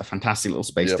 It's a fantastic little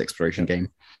space exploration game.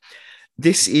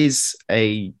 This is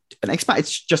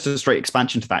it's just a straight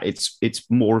expansion to that.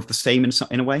 It's more of the same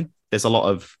in a way. There's a lot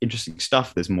of interesting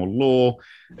stuff. There's more lore.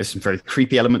 There's some very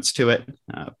creepy elements to it,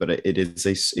 but it is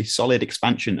a solid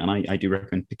expansion, and I do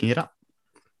recommend picking it up.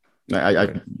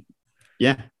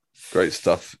 Great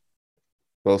stuff.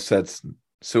 Well said.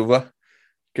 Silver,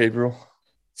 Gabriel.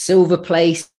 Silver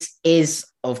place is,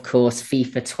 of course,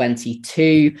 FIFA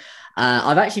 22.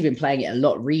 I've actually been playing it a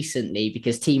lot recently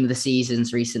because Team of the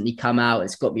Season's recently come out.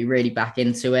 It's got me really back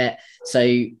into it.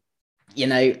 So,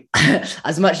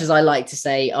 as much as I like to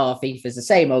say, FIFA's the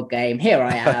same old game, here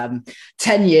I am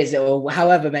 10 years or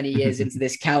however many years into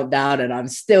this countdown, and I'm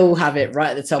still have it right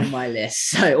at the top of my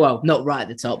list. So, well, not right at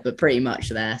the top, but pretty much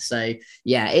there. So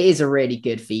yeah, it is a really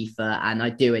good FIFA, and I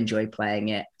do enjoy playing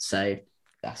it. So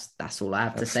that's all I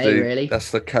have to say, really.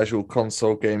 That's the casual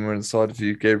console gamer inside of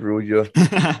you, Gabriel. You're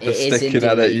sticking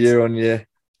at it year on year.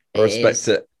 I respect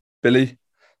it. Billy?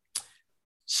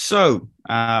 So,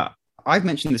 I've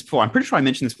mentioned this before. I'm pretty sure I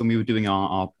mentioned this when we were doing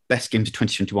our Best Games of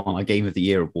 2021, our Game of the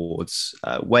Year awards,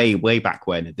 way back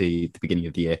when, at the beginning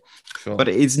of the year. Sure. But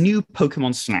it is New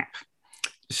Pokemon Snap.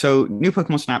 So New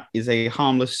Pokemon Snap is a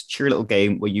harmless, cheery little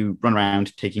game where you run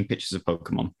around taking pictures of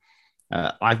Pokemon.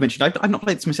 I've mentioned I've not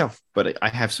played this myself, but I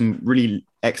have some really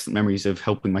excellent memories of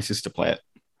helping my sister play it,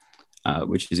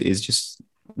 which is just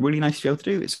really nice to be able to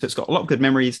do. It's got a lot of good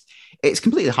memories. It's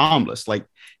completely harmless. Like,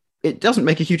 it doesn't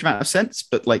make a huge amount of sense,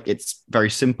 but like, it's very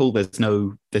simple. There's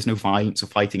no violence or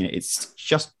fighting in it. It's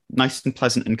just nice and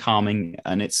pleasant and calming,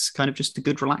 and it's kind of just a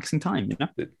good, relaxing time.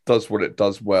 It does what it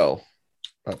does well.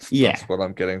 That's what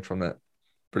I'm getting from it.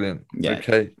 Brilliant. Yeah.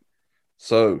 Okay,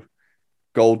 so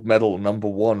gold medal number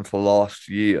 1 for last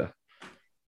year.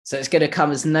 So it's going to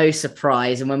come as no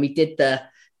surprise. And when we did the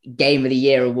Game of the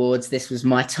Year awards, this was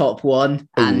my top one,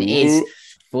 and is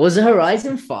Forza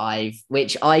Horizon 5,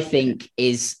 which I think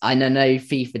is, I know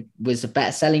FIFA was a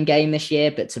better selling game this year,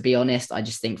 but to be honest, I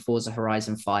just think Forza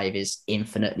Horizon 5 is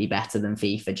infinitely better than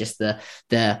FIFA. Just the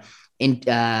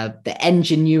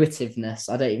ingenuitiveness.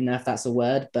 I don't even know if that's a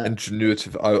word, but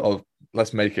ingenuitive. I'll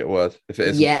let's make it a word if it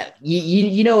isn't. Yeah,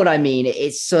 you know what I mean.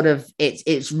 It's sort of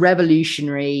it's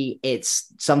revolutionary.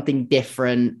 It's something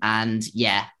different, and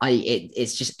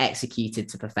it's just executed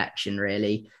to perfection.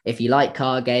 Really, if you like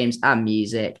car games and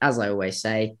music, as I always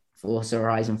say, Forza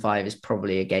Horizon 5 is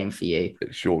probably a game for you.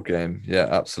 It's your game, yeah,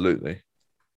 absolutely.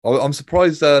 I'm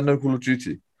surprised no Call of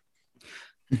Duty.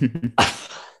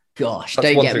 Gosh,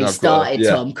 don't get me started,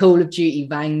 Tom. Call of Duty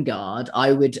Vanguard. I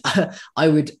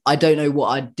don't know what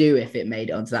I'd do if it made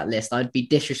it onto that list. I'd be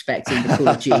disrespecting the Call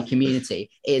of Duty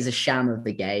community. It is a sham of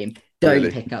the game.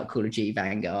 Don't pick up Call of Duty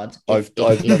Vanguard. I've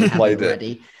never played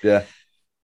it. Yeah,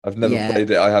 I've never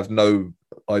played it. I have no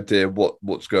idea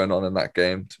what's going on in that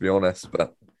game, to be honest.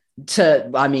 But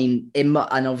and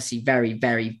obviously very,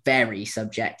 very, very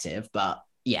subjective, but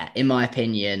yeah, in my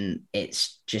opinion,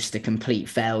 it's just a complete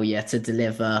failure to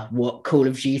deliver what Call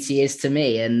of Duty is to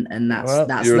me, and that's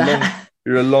that.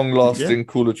 you're a long-lasting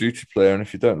Call of Duty player, and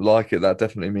if you don't like it, that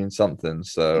definitely means something.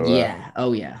 So yeah,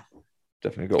 oh yeah.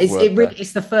 Definitely got work.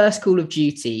 It's the first Call of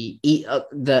Duty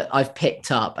that I've picked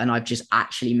up, and I've just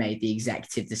actually made the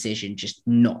executive decision just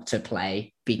not to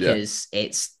play because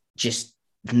it's just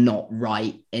not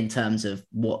right in terms of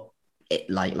what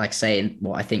it like saying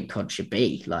what I think COD should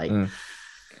be like.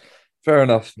 Fair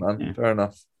enough, man. Yeah. Fair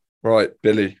enough. Right,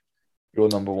 Billy, you're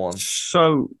number one.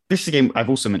 So this is a game I've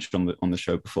also mentioned on the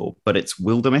show before, but it's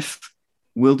Wildermyth.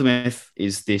 Wildermyth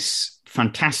is this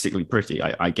fantastically pretty.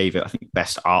 I gave it, I think,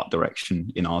 best art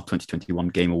direction in our 2021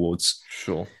 Game Awards.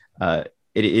 Sure. It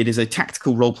is a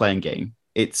tactical role-playing game.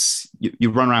 It's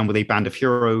you run around with a band of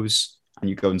heroes and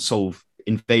you go and solve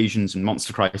invasions and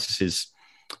monster crises.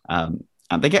 And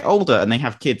they get older and they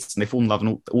have kids and they fall in love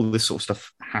and all this sort of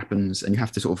stuff happens. And you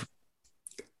have to sort of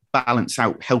balance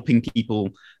out helping people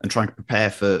and trying to prepare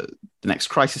for the next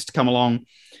crisis to come along.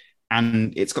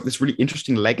 And it's got this really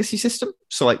interesting legacy system.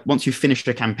 So like once you've finished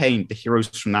a campaign, the heroes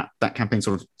from that campaign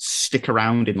sort of stick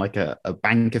around in like a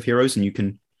bank of heroes, and you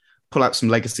can pull out some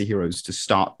legacy heroes to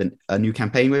start a new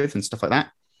campaign with and stuff like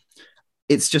that.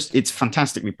 It's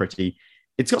fantastically pretty.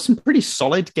 It's got some pretty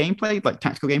solid gameplay, like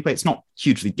tactical gameplay. It's not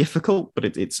hugely difficult, but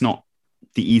it's not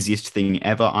the easiest thing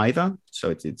ever either. So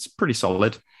it's pretty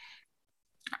solid.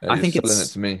 I think it's selling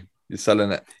it to me. You're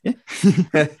selling it.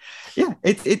 Yeah. Yeah.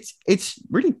 It's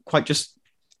really quite just,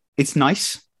 it's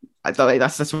nice.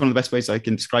 That's one of the best ways I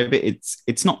can describe it.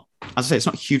 It's not, as I say, it's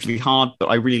not hugely hard, but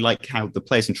I really like how the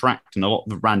players interact, and a lot of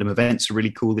the random events are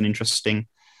really cool and interesting.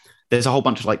 There's a whole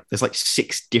bunch of there's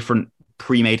 6 different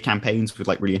pre-made campaigns with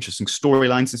really interesting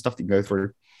storylines and stuff that you go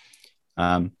through.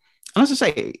 And as I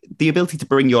say, the ability to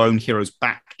bring your own heroes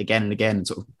back again and again and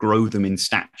sort of grow them in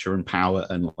stature and power,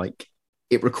 and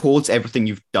it records everything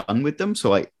you've done with them.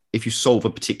 So if you solve a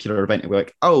particular event, you're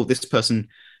like, oh, this person,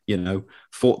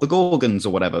 fought the Gorgons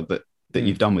or whatever that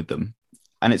you've done with them.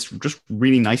 And it's just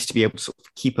really nice to be able to sort of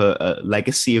keep a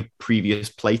legacy of previous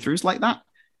playthroughs like that.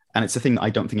 And it's a thing that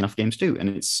I don't think enough games do. And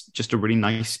it's just a really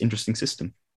nice, interesting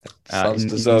system. Sounds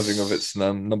deserving of its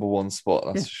number one spot,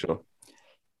 that's for sure.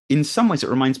 In some ways, it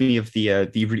reminds me of the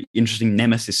really interesting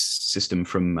Nemesis system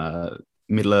from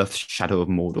Middle-earth Shadow of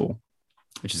Mordor,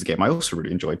 which is a game I also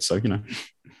really enjoyed. So,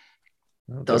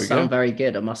 does sound very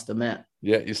good, I must admit.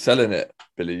 Yeah, you're selling it,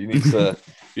 Billy. You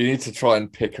need to try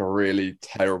and pick a really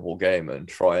terrible game and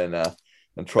try and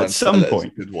some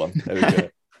point. As a good one. There we go.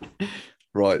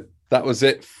 Right, that was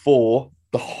it for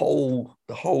the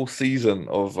whole season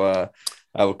of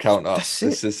our count up.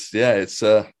 This is it's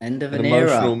end of an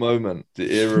era. Emotional moment.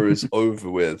 The era is over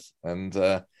with, and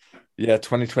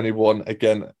 2021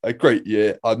 again, a great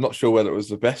year. I'm not sure whether it was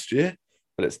the best year,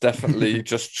 but it's definitely it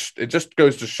just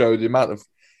goes to show the amount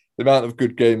of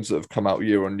good games that have come out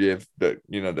year on year that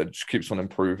that just keeps on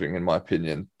improving, in my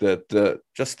opinion. The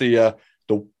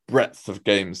breadth of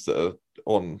games that are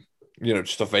on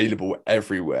just available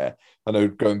everywhere. I know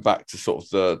going back to sort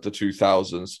of the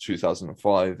 2000s,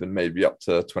 2005, and maybe up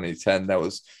to 2010, there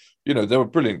was there were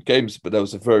brilliant games, but there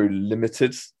was a very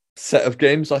limited set of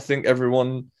games I think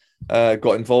everyone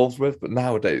got involved with. But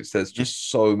nowadays there's just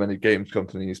so many game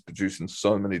companies producing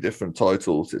so many different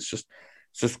titles. It's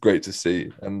just great to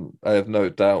see, and I have no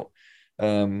doubt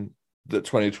that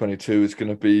 2022 is going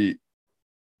to be,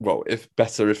 well, if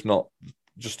better, if not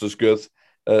just as good,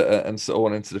 and so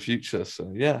on into the future.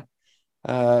 So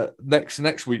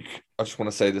next week, I just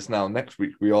want to say this now. Next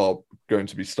week we are going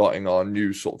to be starting our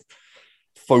new sort of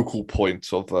focal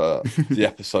point of the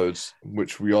episodes,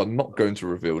 which we are not going to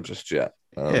reveal just yet.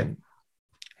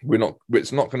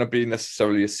 It's not going to be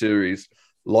necessarily a series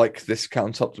like this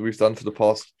count up that we've done for the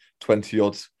past 20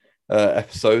 odd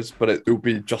episodes, but it will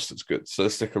be just as good. So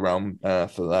stick around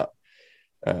for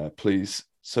that, please.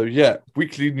 So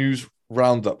weekly news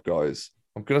roundup, guys.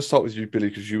 I'm going to start with you, Billy,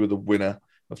 because you were the winner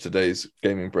of today's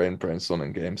Gaming Brain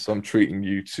Brainstorming game. So I'm treating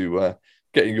you to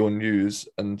getting your news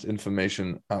and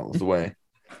information out of the way.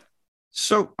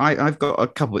 So I've got a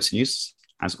couple bits of news,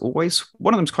 as always.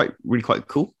 One of them is really quite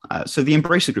cool. So the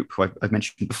Embracer Group, who I've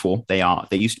mentioned before, they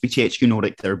used to be THQ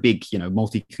Nordic. They're a big,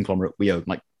 multi-conglomerate.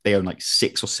 They own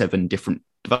 6 or 7 different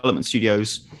development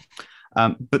studios.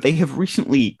 But they have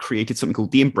recently created something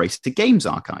called the Embracer Games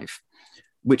Archive,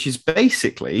 which is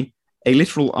basically a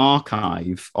literal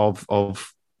archive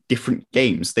of different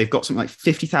games. They've got something like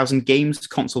 50,000 games,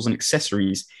 consoles, and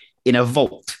accessories in a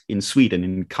vault in Sweden,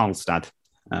 in Karlstad,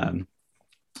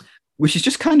 which is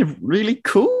just kind of really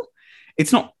cool.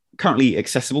 It's not currently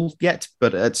accessible yet,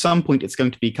 but at some point it's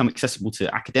going to become accessible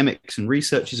to academics and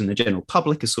researchers and the general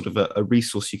public as sort of a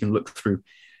resource you can look through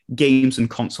games and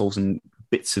consoles and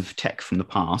bits of tech from the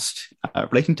past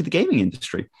relating to the gaming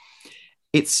industry.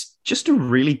 it's just a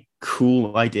really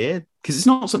cool idea, because it's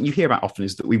not something you hear about often,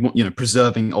 is that we want,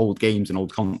 preserving old games and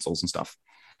old consoles and stuff.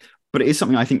 But it is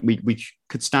something I think we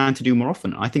could stand to do more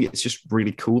often. I think it's just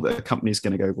really cool that a company is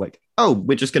going to go like, oh,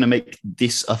 we're just going to make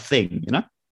this a thing,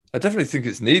 I definitely think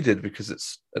it's needed, because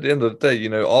it's, at the end of the day,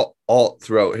 art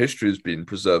throughout history has been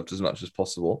preserved as much as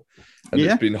possible, and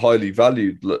it's been highly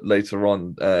valued later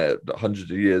on,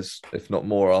 hundreds of years, if not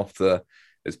more, after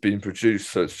it's been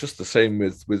produced. So it's just the same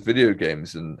with video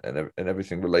games and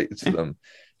everything related to them.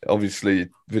 Obviously,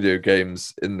 video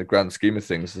games, in the grand scheme of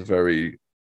things, is a very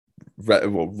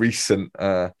recent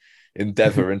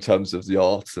endeavor in terms of the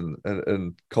art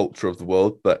and culture of the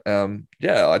world. But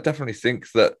I definitely think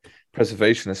that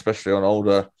preservation, especially on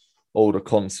older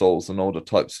consoles and older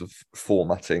types of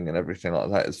formatting and everything like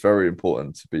that, is very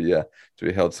important to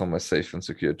be held somewhere safe and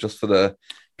secure, just for the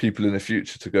people in the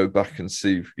future to go back and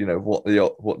see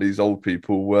what these old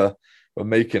people were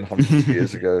making hundreds of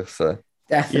years ago. So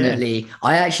definitely.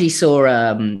 I actually saw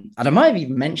and I might have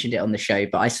even mentioned it on the show,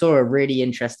 but I saw a really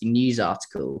interesting news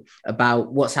article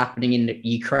about what's happening in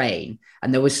Ukraine,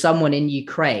 and there was someone in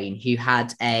Ukraine who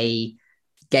had a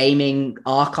gaming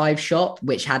archive shop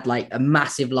which had like a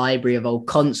massive library of old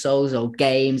consoles, old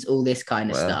games, all this kind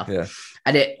of stuff.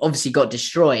 And it obviously got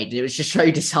destroyed. It was just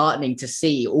so disheartening to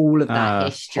see all of that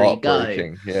history go.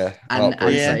 And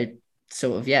so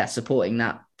sort of supporting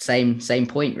that same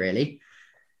point, really.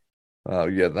 Oh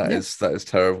yeah, that is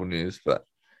terrible news, but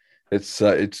it's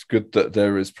good that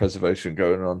there is preservation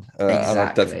going on.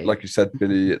 Exactly. And like you said,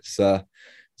 Billy, it's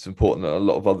important that a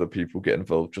lot of other people get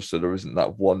involved, just so there isn't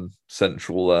that one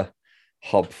central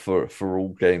hub for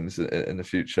all games in the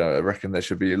future. I reckon there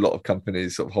should be a lot of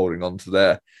companies sort of holding on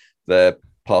to their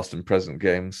past and present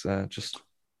games, just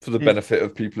for the benefit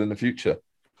of people in the future.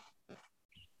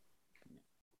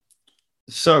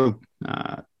 So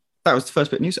that was the first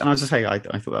bit of news, and as I say, I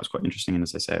thought that was quite interesting, and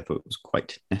as I say, I thought it was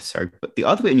quite necessary. But the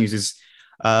other bit of news is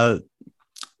not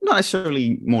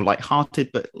necessarily more lighthearted,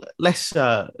 but less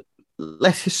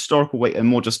historical weight and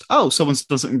more just, someone's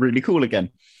done something really cool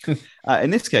again. In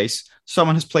this case,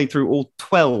 someone has played through all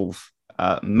 12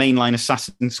 mainline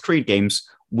Assassin's Creed games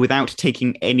without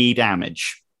taking any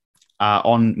damage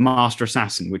on Master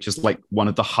Assassin, which is like one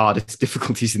of the hardest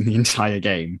difficulties in the entire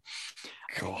game.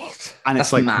 God, and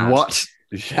it's like, mad. What?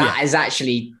 That is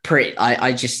actually pretty.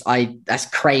 That's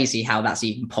crazy how that's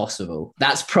even possible.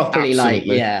 That's properly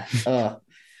Absolutely.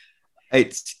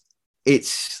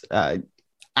 It's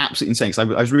absolutely insane. Because I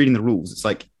was reading the rules. It's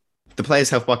like the player's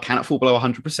health bar cannot fall below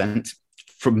 100%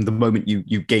 from the moment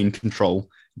you gain control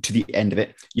to the end of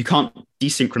it. You can't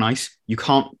desynchronize. You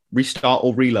can't restart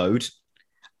or reload.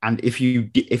 And if you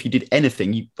did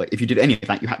anything, if you did any of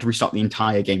that, you had to restart the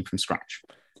entire game from scratch.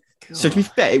 God. So to be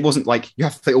fair, it wasn't like you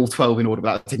have to play all 12 in order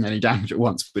without taking any damage at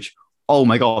once, which, oh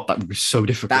my God, that would be so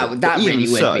difficult. That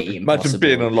really would be impossible. Imagine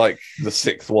being on like the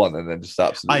 6th one and then just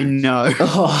absolutely... I know.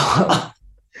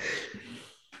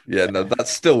 Yeah, no,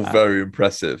 that's still very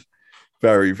impressive.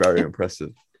 Very, very impressive.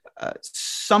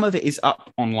 Some of it is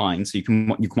up online, so you can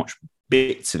watch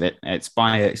bits of it. It's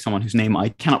by someone whose name I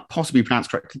cannot possibly pronounce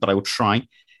correctly, but I will try.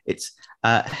 It's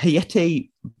Hayete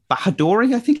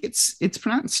Bahadori, I think it's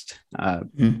pronounced.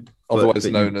 Otherwise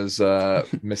known as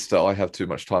Mr. I have too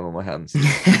much time on my hands. Or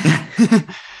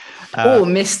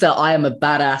Mr. I am a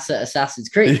badass at Assassin's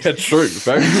Creed. Yeah, true.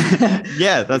 Very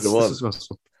yeah, that's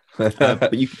possible.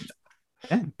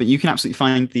 But you can absolutely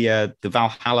find the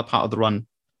Valhalla part of the run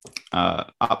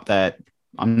up there.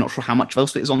 I'm not sure how much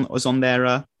else it is on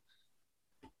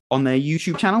their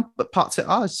YouTube channel, but parts of it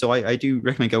are. So I do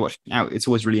recommend go watching it out. It's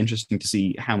always really interesting to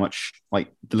see how much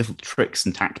like the little tricks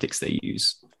and tactics they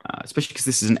use, especially because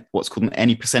this is what's called an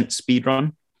any percent speed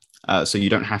run. So you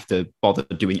don't have to bother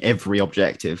doing every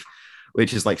objective,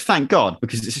 which is like, thank God,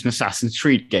 because it's an Assassin's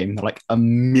Creed game. They're like a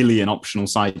million optional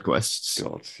side quests.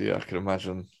 God, yeah, I can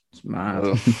imagine. It's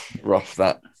mad. Rough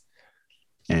that.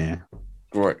 Yeah.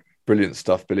 Right. Brilliant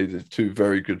stuff, Billy. There's two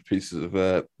very good pieces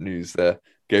of news there.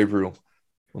 Gabriel,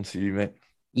 on to you, mate.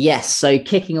 Yes, so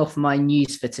kicking off my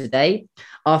news for today,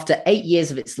 after 8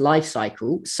 years of its life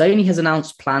cycle, Sony has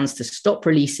announced plans to stop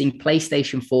releasing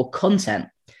PlayStation 4 content.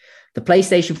 The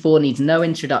PlayStation 4 needs no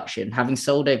introduction, having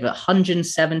sold over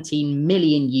 117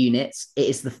 million units. It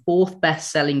is the fourth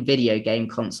best-selling video game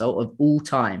console of all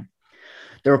time.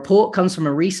 The report comes from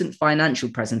a recent financial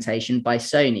presentation by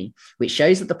Sony, which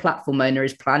shows that the platform owner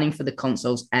is planning for the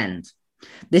console's end.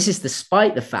 This is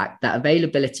despite the fact that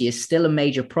availability is still a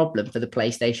major problem for the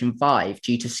PlayStation 5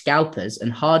 due to scalpers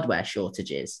and hardware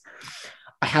shortages.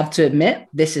 I have to admit,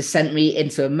 this has sent me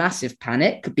into a massive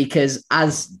panic because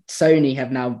as Sony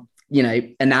have now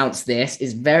announce this,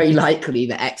 it's very likely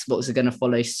that Xbox are going to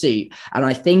follow suit. And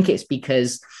I think it's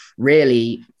because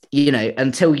really,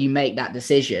 until you make that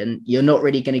decision, you're not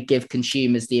really going to give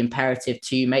consumers the imperative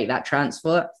to make that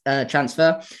transfer.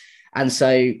 And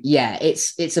so, yeah,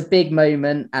 it's a big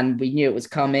moment, and we knew it was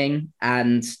coming.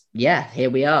 And yeah, here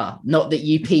we are. Not that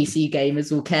you PC gamers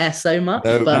will care so much,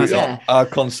 but yeah, our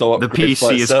console, the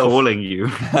PC is calling you.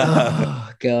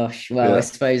 Oh gosh, well, I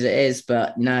suppose it is,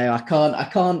 but no, I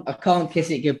can't kiss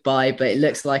it goodbye. But it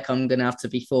looks like I'm gonna have to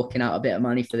be forking out a bit of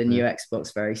money for the new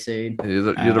Xbox very soon.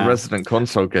 You're the resident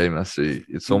console gamer, so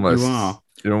it's almost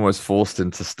you're almost forced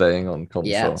into staying on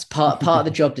console. Yeah, it's part of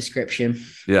the job description.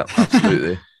 Yeah,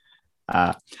 absolutely.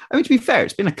 I mean, to be fair,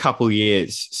 it's been a couple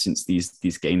years since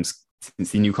these games,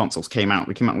 since the new consoles came out.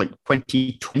 They came out like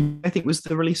 2020, I think, was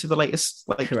the release of the latest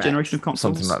generation of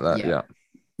consoles. Something like that,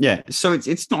 yeah. So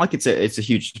it's not like it's a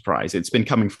huge surprise. It's been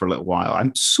coming for a little while.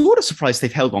 I'm sort of surprised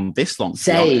they've held on this long.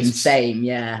 Same.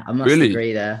 Yeah, I must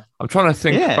agree there. I'm trying to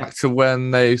think back to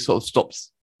when they sort of stopped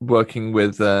working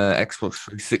with Xbox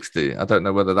 360. I don't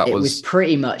know whether it was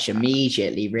pretty much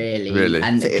immediately, really,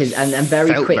 and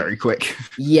very quick.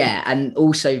 Yeah, and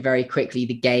also very quickly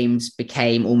the games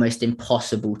became almost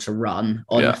impossible to run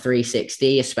on a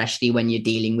 360, especially when you're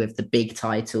dealing with the big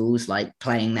titles. Like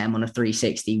playing them on a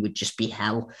 360 would just be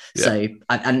hell. So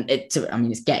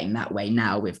it's getting that way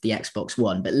now with the Xbox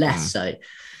One, but less so.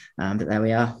 But there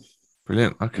we are.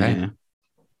 Brilliant. Okay. Yeah.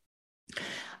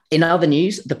 In other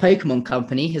news, the Pokemon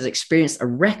Company has experienced a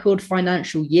record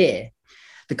financial year.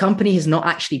 The company has not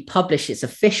actually published its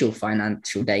official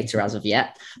financial data as of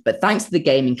yet, but thanks to the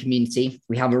gaming community,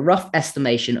 we have a rough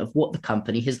estimation of what the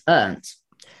company has earned.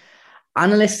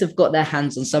 Analysts have got their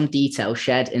hands on some details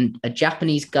shared in a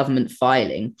Japanese government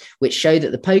filing, which show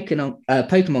that the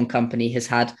Pokemon Company has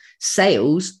had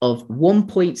sales of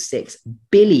 $1.6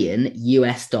 billion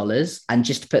US. And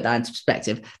just to put that into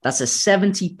perspective, that's a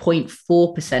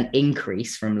 70.4%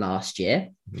 increase from last year.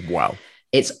 Wow.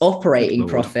 Its operating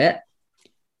profit,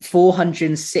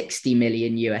 $460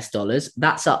 million US.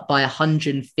 That's up by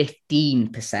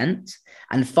 115%.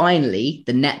 And finally,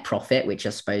 the net profit, which I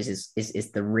suppose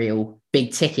is the real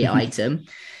big ticket item,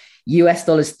 US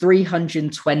dollars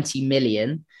 320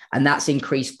 million, and that's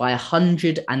increased by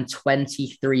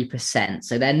 123%.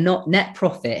 So their net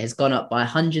profit has gone up by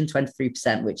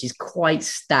 123%, which is quite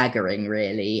staggering,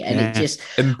 really. And it just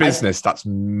in business, that's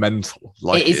mental.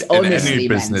 Like it is honestly in any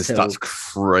business, mental. that's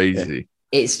crazy.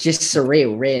 It's just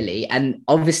surreal, really. And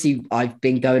obviously, I've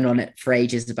been going on it for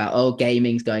ages about,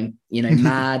 gaming's going,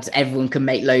 mad. Everyone can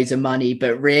make loads of money.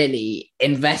 But really,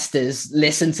 investors,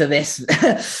 listen to this.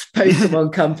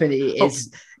 Pokemon Company is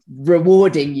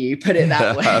rewarding you, put it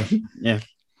that way. Yeah.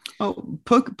 Oh,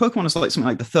 Pokemon is like something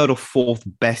like the third or fourth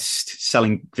best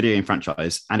selling video game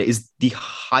franchise. And it is the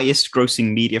highest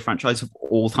grossing media franchise of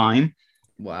all time.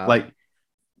 Wow. Like,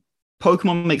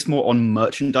 Pokemon makes more on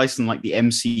merchandise than like the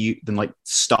MCU, than like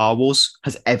Star Wars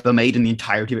has ever made in the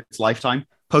entirety of its lifetime.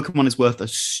 Pokemon is worth a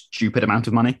stupid amount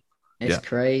of money. It's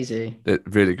crazy. It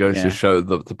really goes to show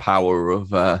the power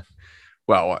of,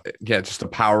 just the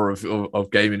power of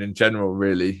gaming in general,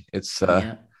 really. It's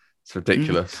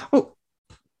ridiculous. Oh,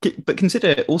 but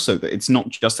consider also that it's not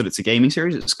just that it's a gaming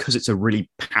series, it's because it's a really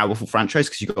powerful franchise,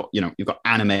 because you've got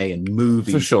anime and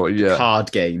movies, for sure,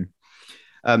 card game.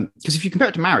 Because if you compare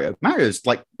it to Mario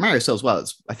sells well.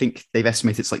 I think they've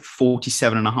estimated it's like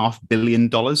 $47.5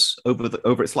 billion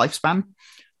over its lifespan.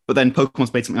 But then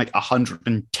Pokemon's made something like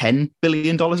 $110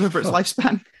 billion over its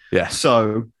lifespan. Yeah.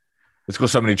 So it's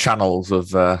got so many channels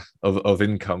of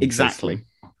income. Exactly.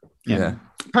 Yeah.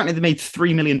 Apparently they made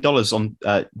 $3 million on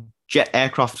jet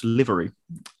aircraft livery.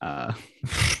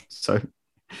 So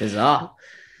bizarre.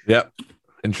 Yep.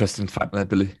 Interesting fact there,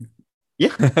 Billy.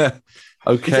 Yeah.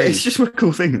 Okay. It's just one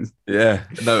cool thing. Yeah.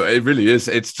 No, it really is.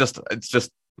 It's just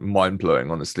mind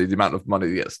blowing, honestly. The amount of money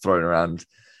that gets thrown around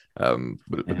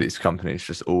with these companies,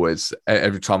 just always,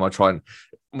 every time I try and,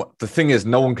 the thing is,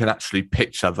 no one can actually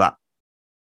picture that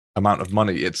amount of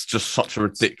money. It's just such a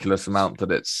ridiculous amount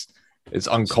that it's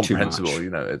incomprehensible.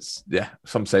 It's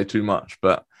some say too much,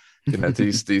 but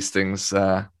these things,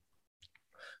 I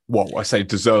say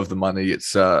deserve the money.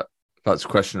 It's that's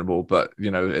questionable, but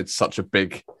it's such a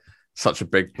big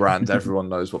brand. Everyone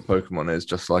knows what Pokemon is,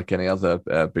 just like any other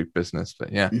big business.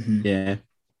 But yeah.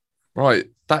 Right,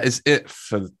 that is it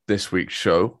for this week's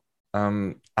show.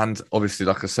 And obviously,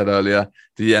 like I said earlier,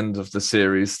 the end of the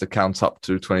series, the count up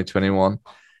to 2021.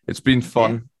 It's been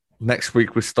fun. Yeah. Next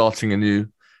week we're starting anew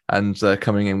and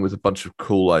coming in with a bunch of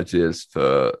cool ideas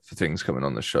for things coming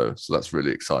on the show. So that's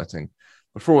really exciting.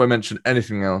 Before I mention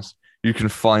anything else, you can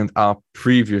find our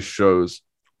previous shows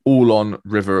all on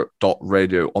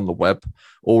river.radio on the web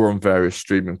or on various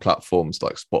streaming platforms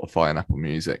like Spotify and Apple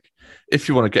Music. If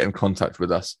you want to get in contact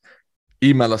with us,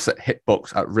 email us at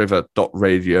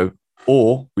hitbox@river.radio,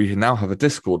 or we now have a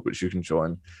Discord which you can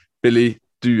join. Billy,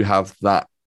 do you have that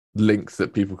link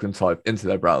that people can type into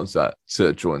their browser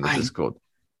to join the Discord?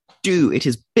 It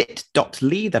is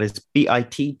bit.ly, that is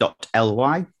bit.ly/the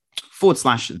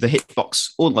Hitbox,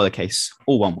 all lowercase,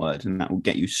 all one word, and that will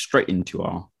get you straight into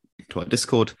our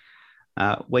Discord,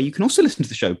 where you can also listen to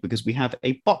the show because we have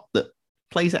a bot that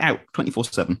plays it out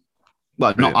 24/7.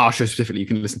 Well, Brilliant. Not our show specifically. You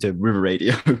can listen to River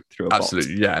Radio through a bot.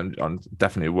 Absolutely, yeah, and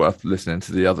definitely worth listening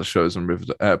to the other shows on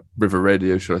River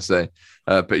Radio, should I say.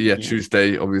 But yeah,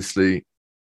 Tuesday, obviously,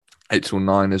 8 till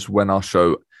 9 is when our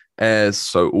show airs,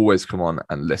 so always come on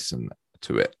and listen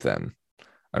to it then.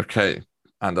 Okay,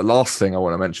 and the last thing I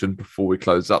want to mention before we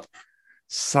close up,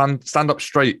 stand up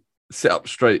straight, sit up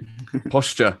straight,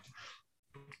 posture.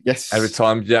 Yes. Every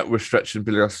time, we're stretching.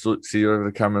 Billy, I see you over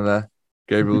the camera there.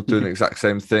 Gabriel doing the exact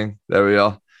same thing. There we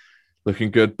are.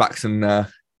 Looking good. Back's in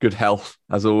good health,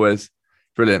 as always.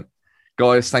 Brilliant.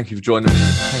 Guys, thank you for joining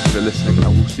us. Thank you for listening,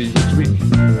 and we'll see you next week.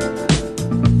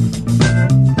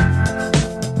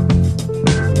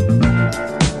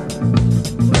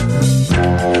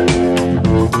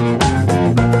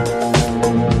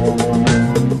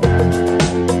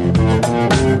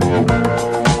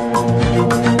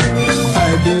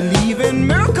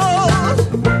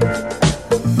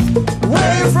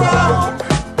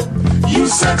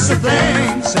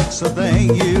 Sexy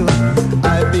thing, you.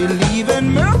 I believe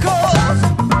in miracles.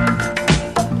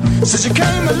 Since you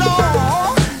came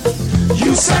along,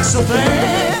 you sexy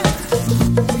thing.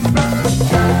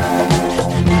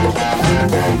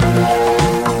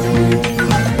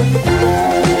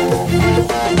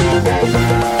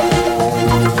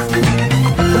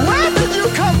 Where did you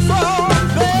come from,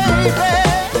 baby?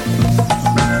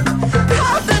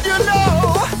 How did you know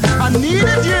I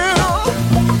needed you?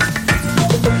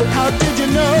 How did you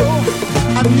know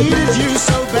I needed you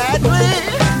so badly?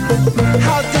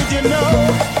 How did you know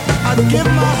I'd give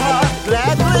my heart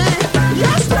gladly?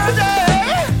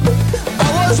 Yesterday I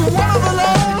was one of the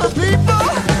lonely people.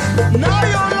 Now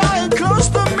you're lying close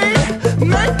to me,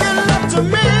 making love to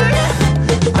me.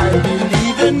 I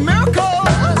believe in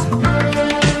miracles.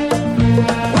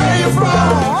 Where you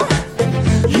from?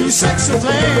 You sexy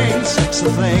thing,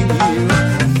 you.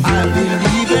 I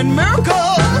believe in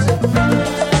miracles.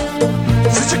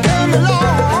 Since you came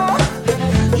along,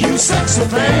 you sexy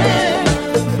thing.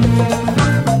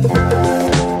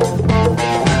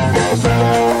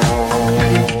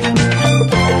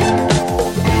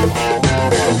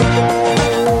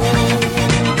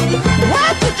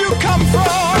 Where did you come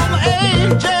from,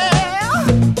 angel?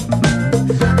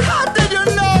 How did you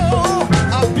know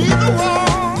I'll be the one?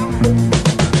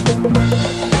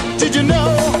 Did you know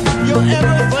you're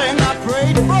everything I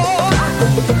prayed for?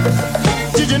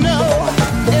 Did you know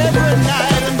every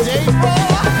night and day for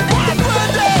every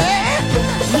day,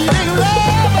 needing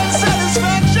love and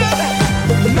satisfaction?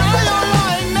 Now you're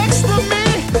lying next to me,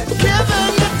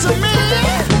 giving it to me.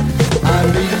 I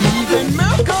believe in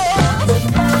miracles.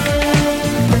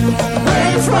 Where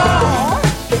you from?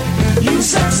 You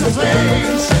sexy thing,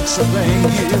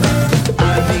 you. I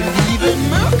believe in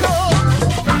miracles.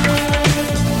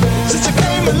 Since you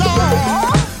came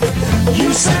along, you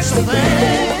sexy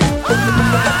thing.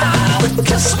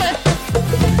 Kiss me,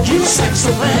 you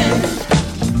sexy thing.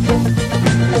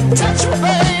 Touch me,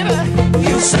 baby,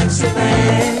 you sexy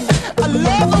thing. I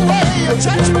love the way you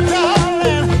touch me,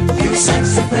 darling. You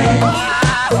sexy thing.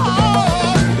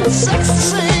 Oh, sexy to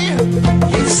see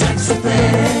you sexy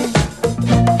thing.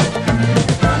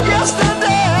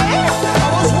 Yesterday I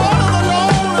was one of the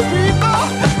lonely people.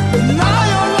 Now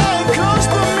you're lying close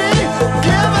to me,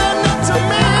 giving it to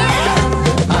me.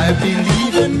 I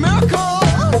believe in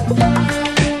miracles.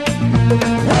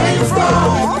 Where you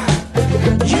from?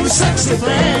 You sexy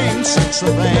thing,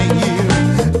 you.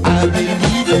 I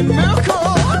believe in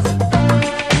miracles.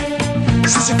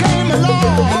 Since you came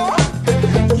along,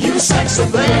 you sexy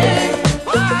thing.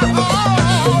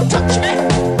 Oh, touch me,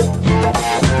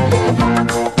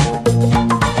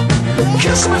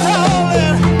 kiss me,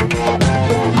 darling.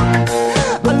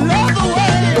 I love the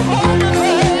way you hold me,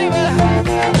 baby.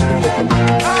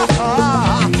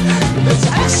 It's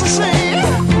ecstasy.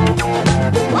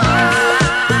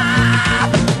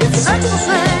 It's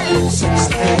ecstasy.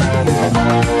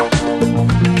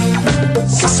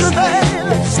 Sexy baby.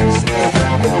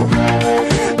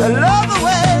 I love the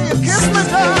way you kiss me,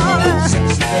 darling.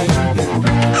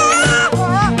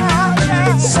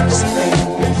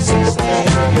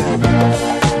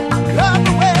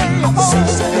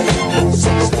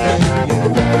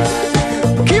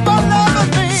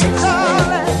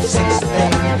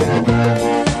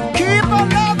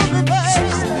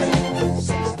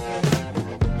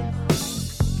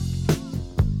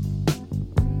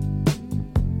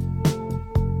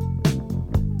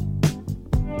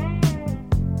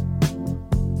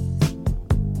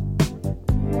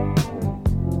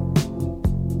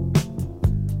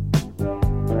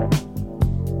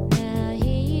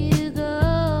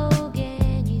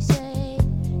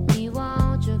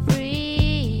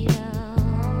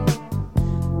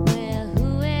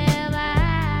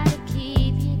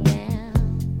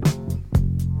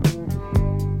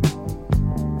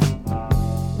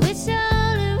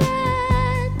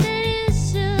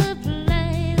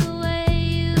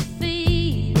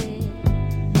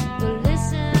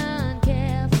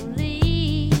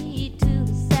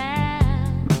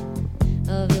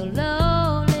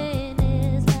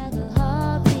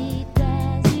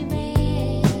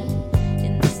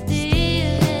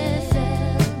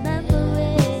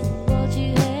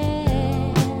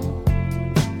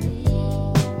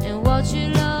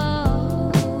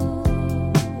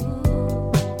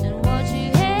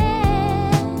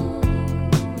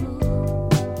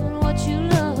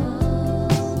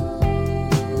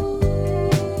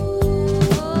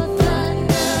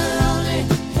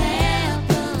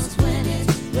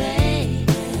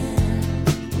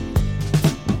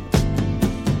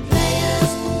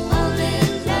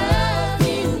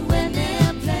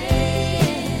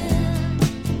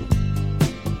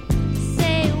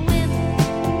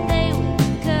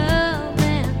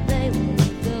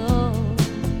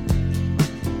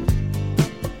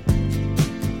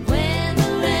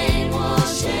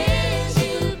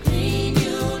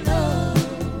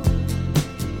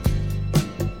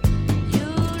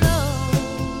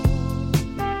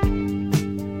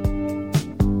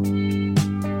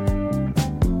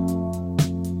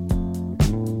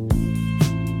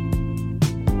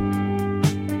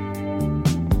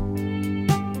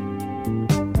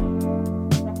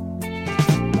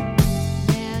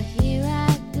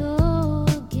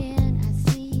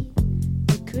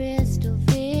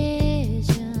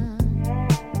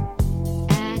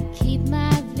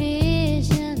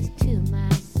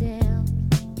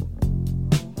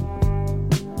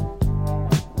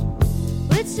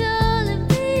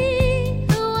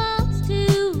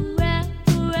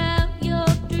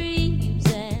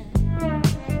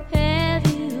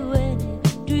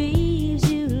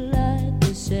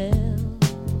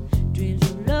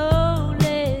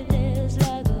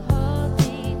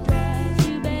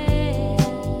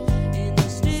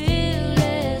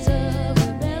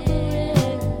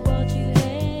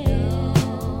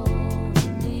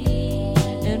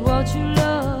 what you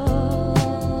love,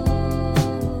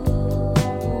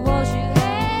 what you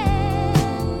have,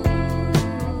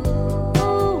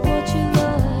 oh, what you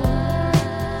love.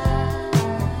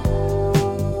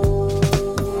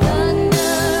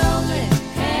 Thunder only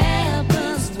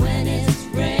happens when it's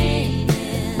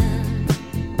raining.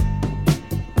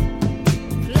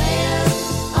 Players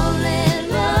only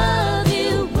love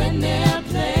you when they're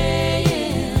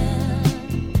playing.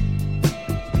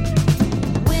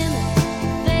 Women,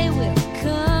 they will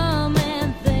come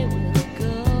and they will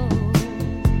go.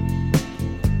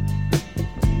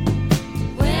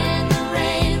 When the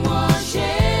rain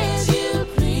washes you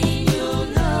clean, you'll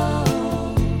know.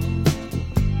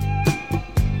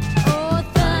 Oh,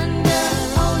 thunder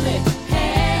only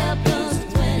happens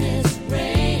when it's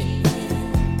raining.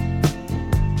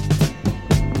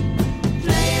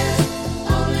 Players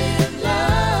only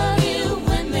love you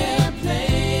when they're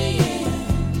playing.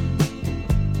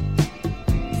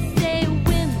 Say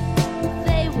women,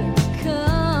 they will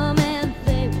come and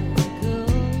they will go.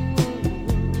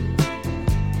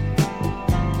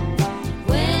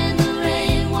 When the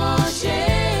rain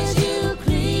washes you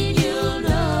clean, you'll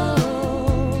know.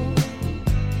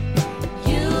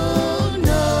 You'll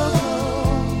know.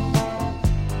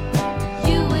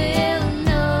 You will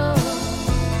know.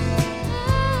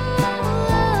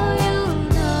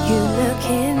 You look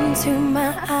into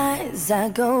my eyes, I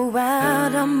go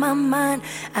out on my mind.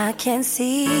 I can't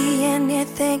see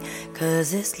anything,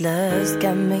 'cause this love's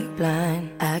got me blind.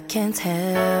 I can't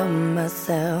help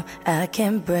myself, I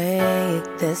can't break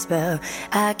the spell,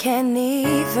 I can't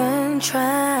even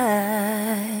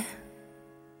try.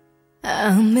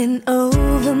 I'm in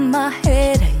over my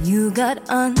head, you got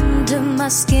under my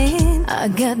skin. I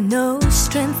got no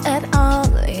strength at all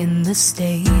in the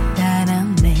state that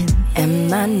I'm in. And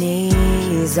my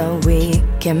knees are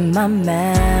weak and my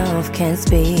mouth can't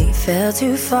speak. Fell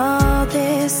too far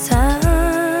this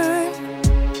time.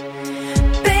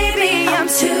 Baby, I'm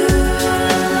too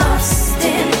lost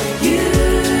in you,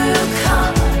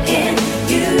 caught in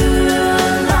you,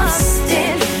 lost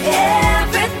in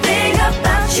everything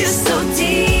about you so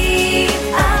deep.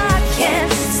 I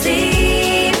can't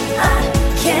sleep, I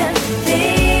can't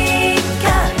think,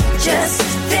 I just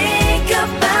think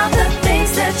about the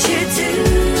things that you do.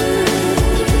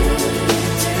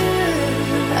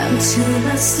 I'm too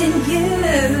lost in you,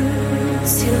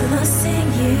 too lost in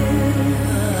you.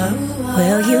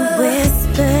 Well, you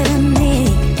whisper to me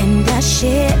and I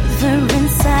shiver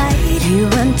inside. You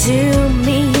undo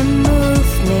me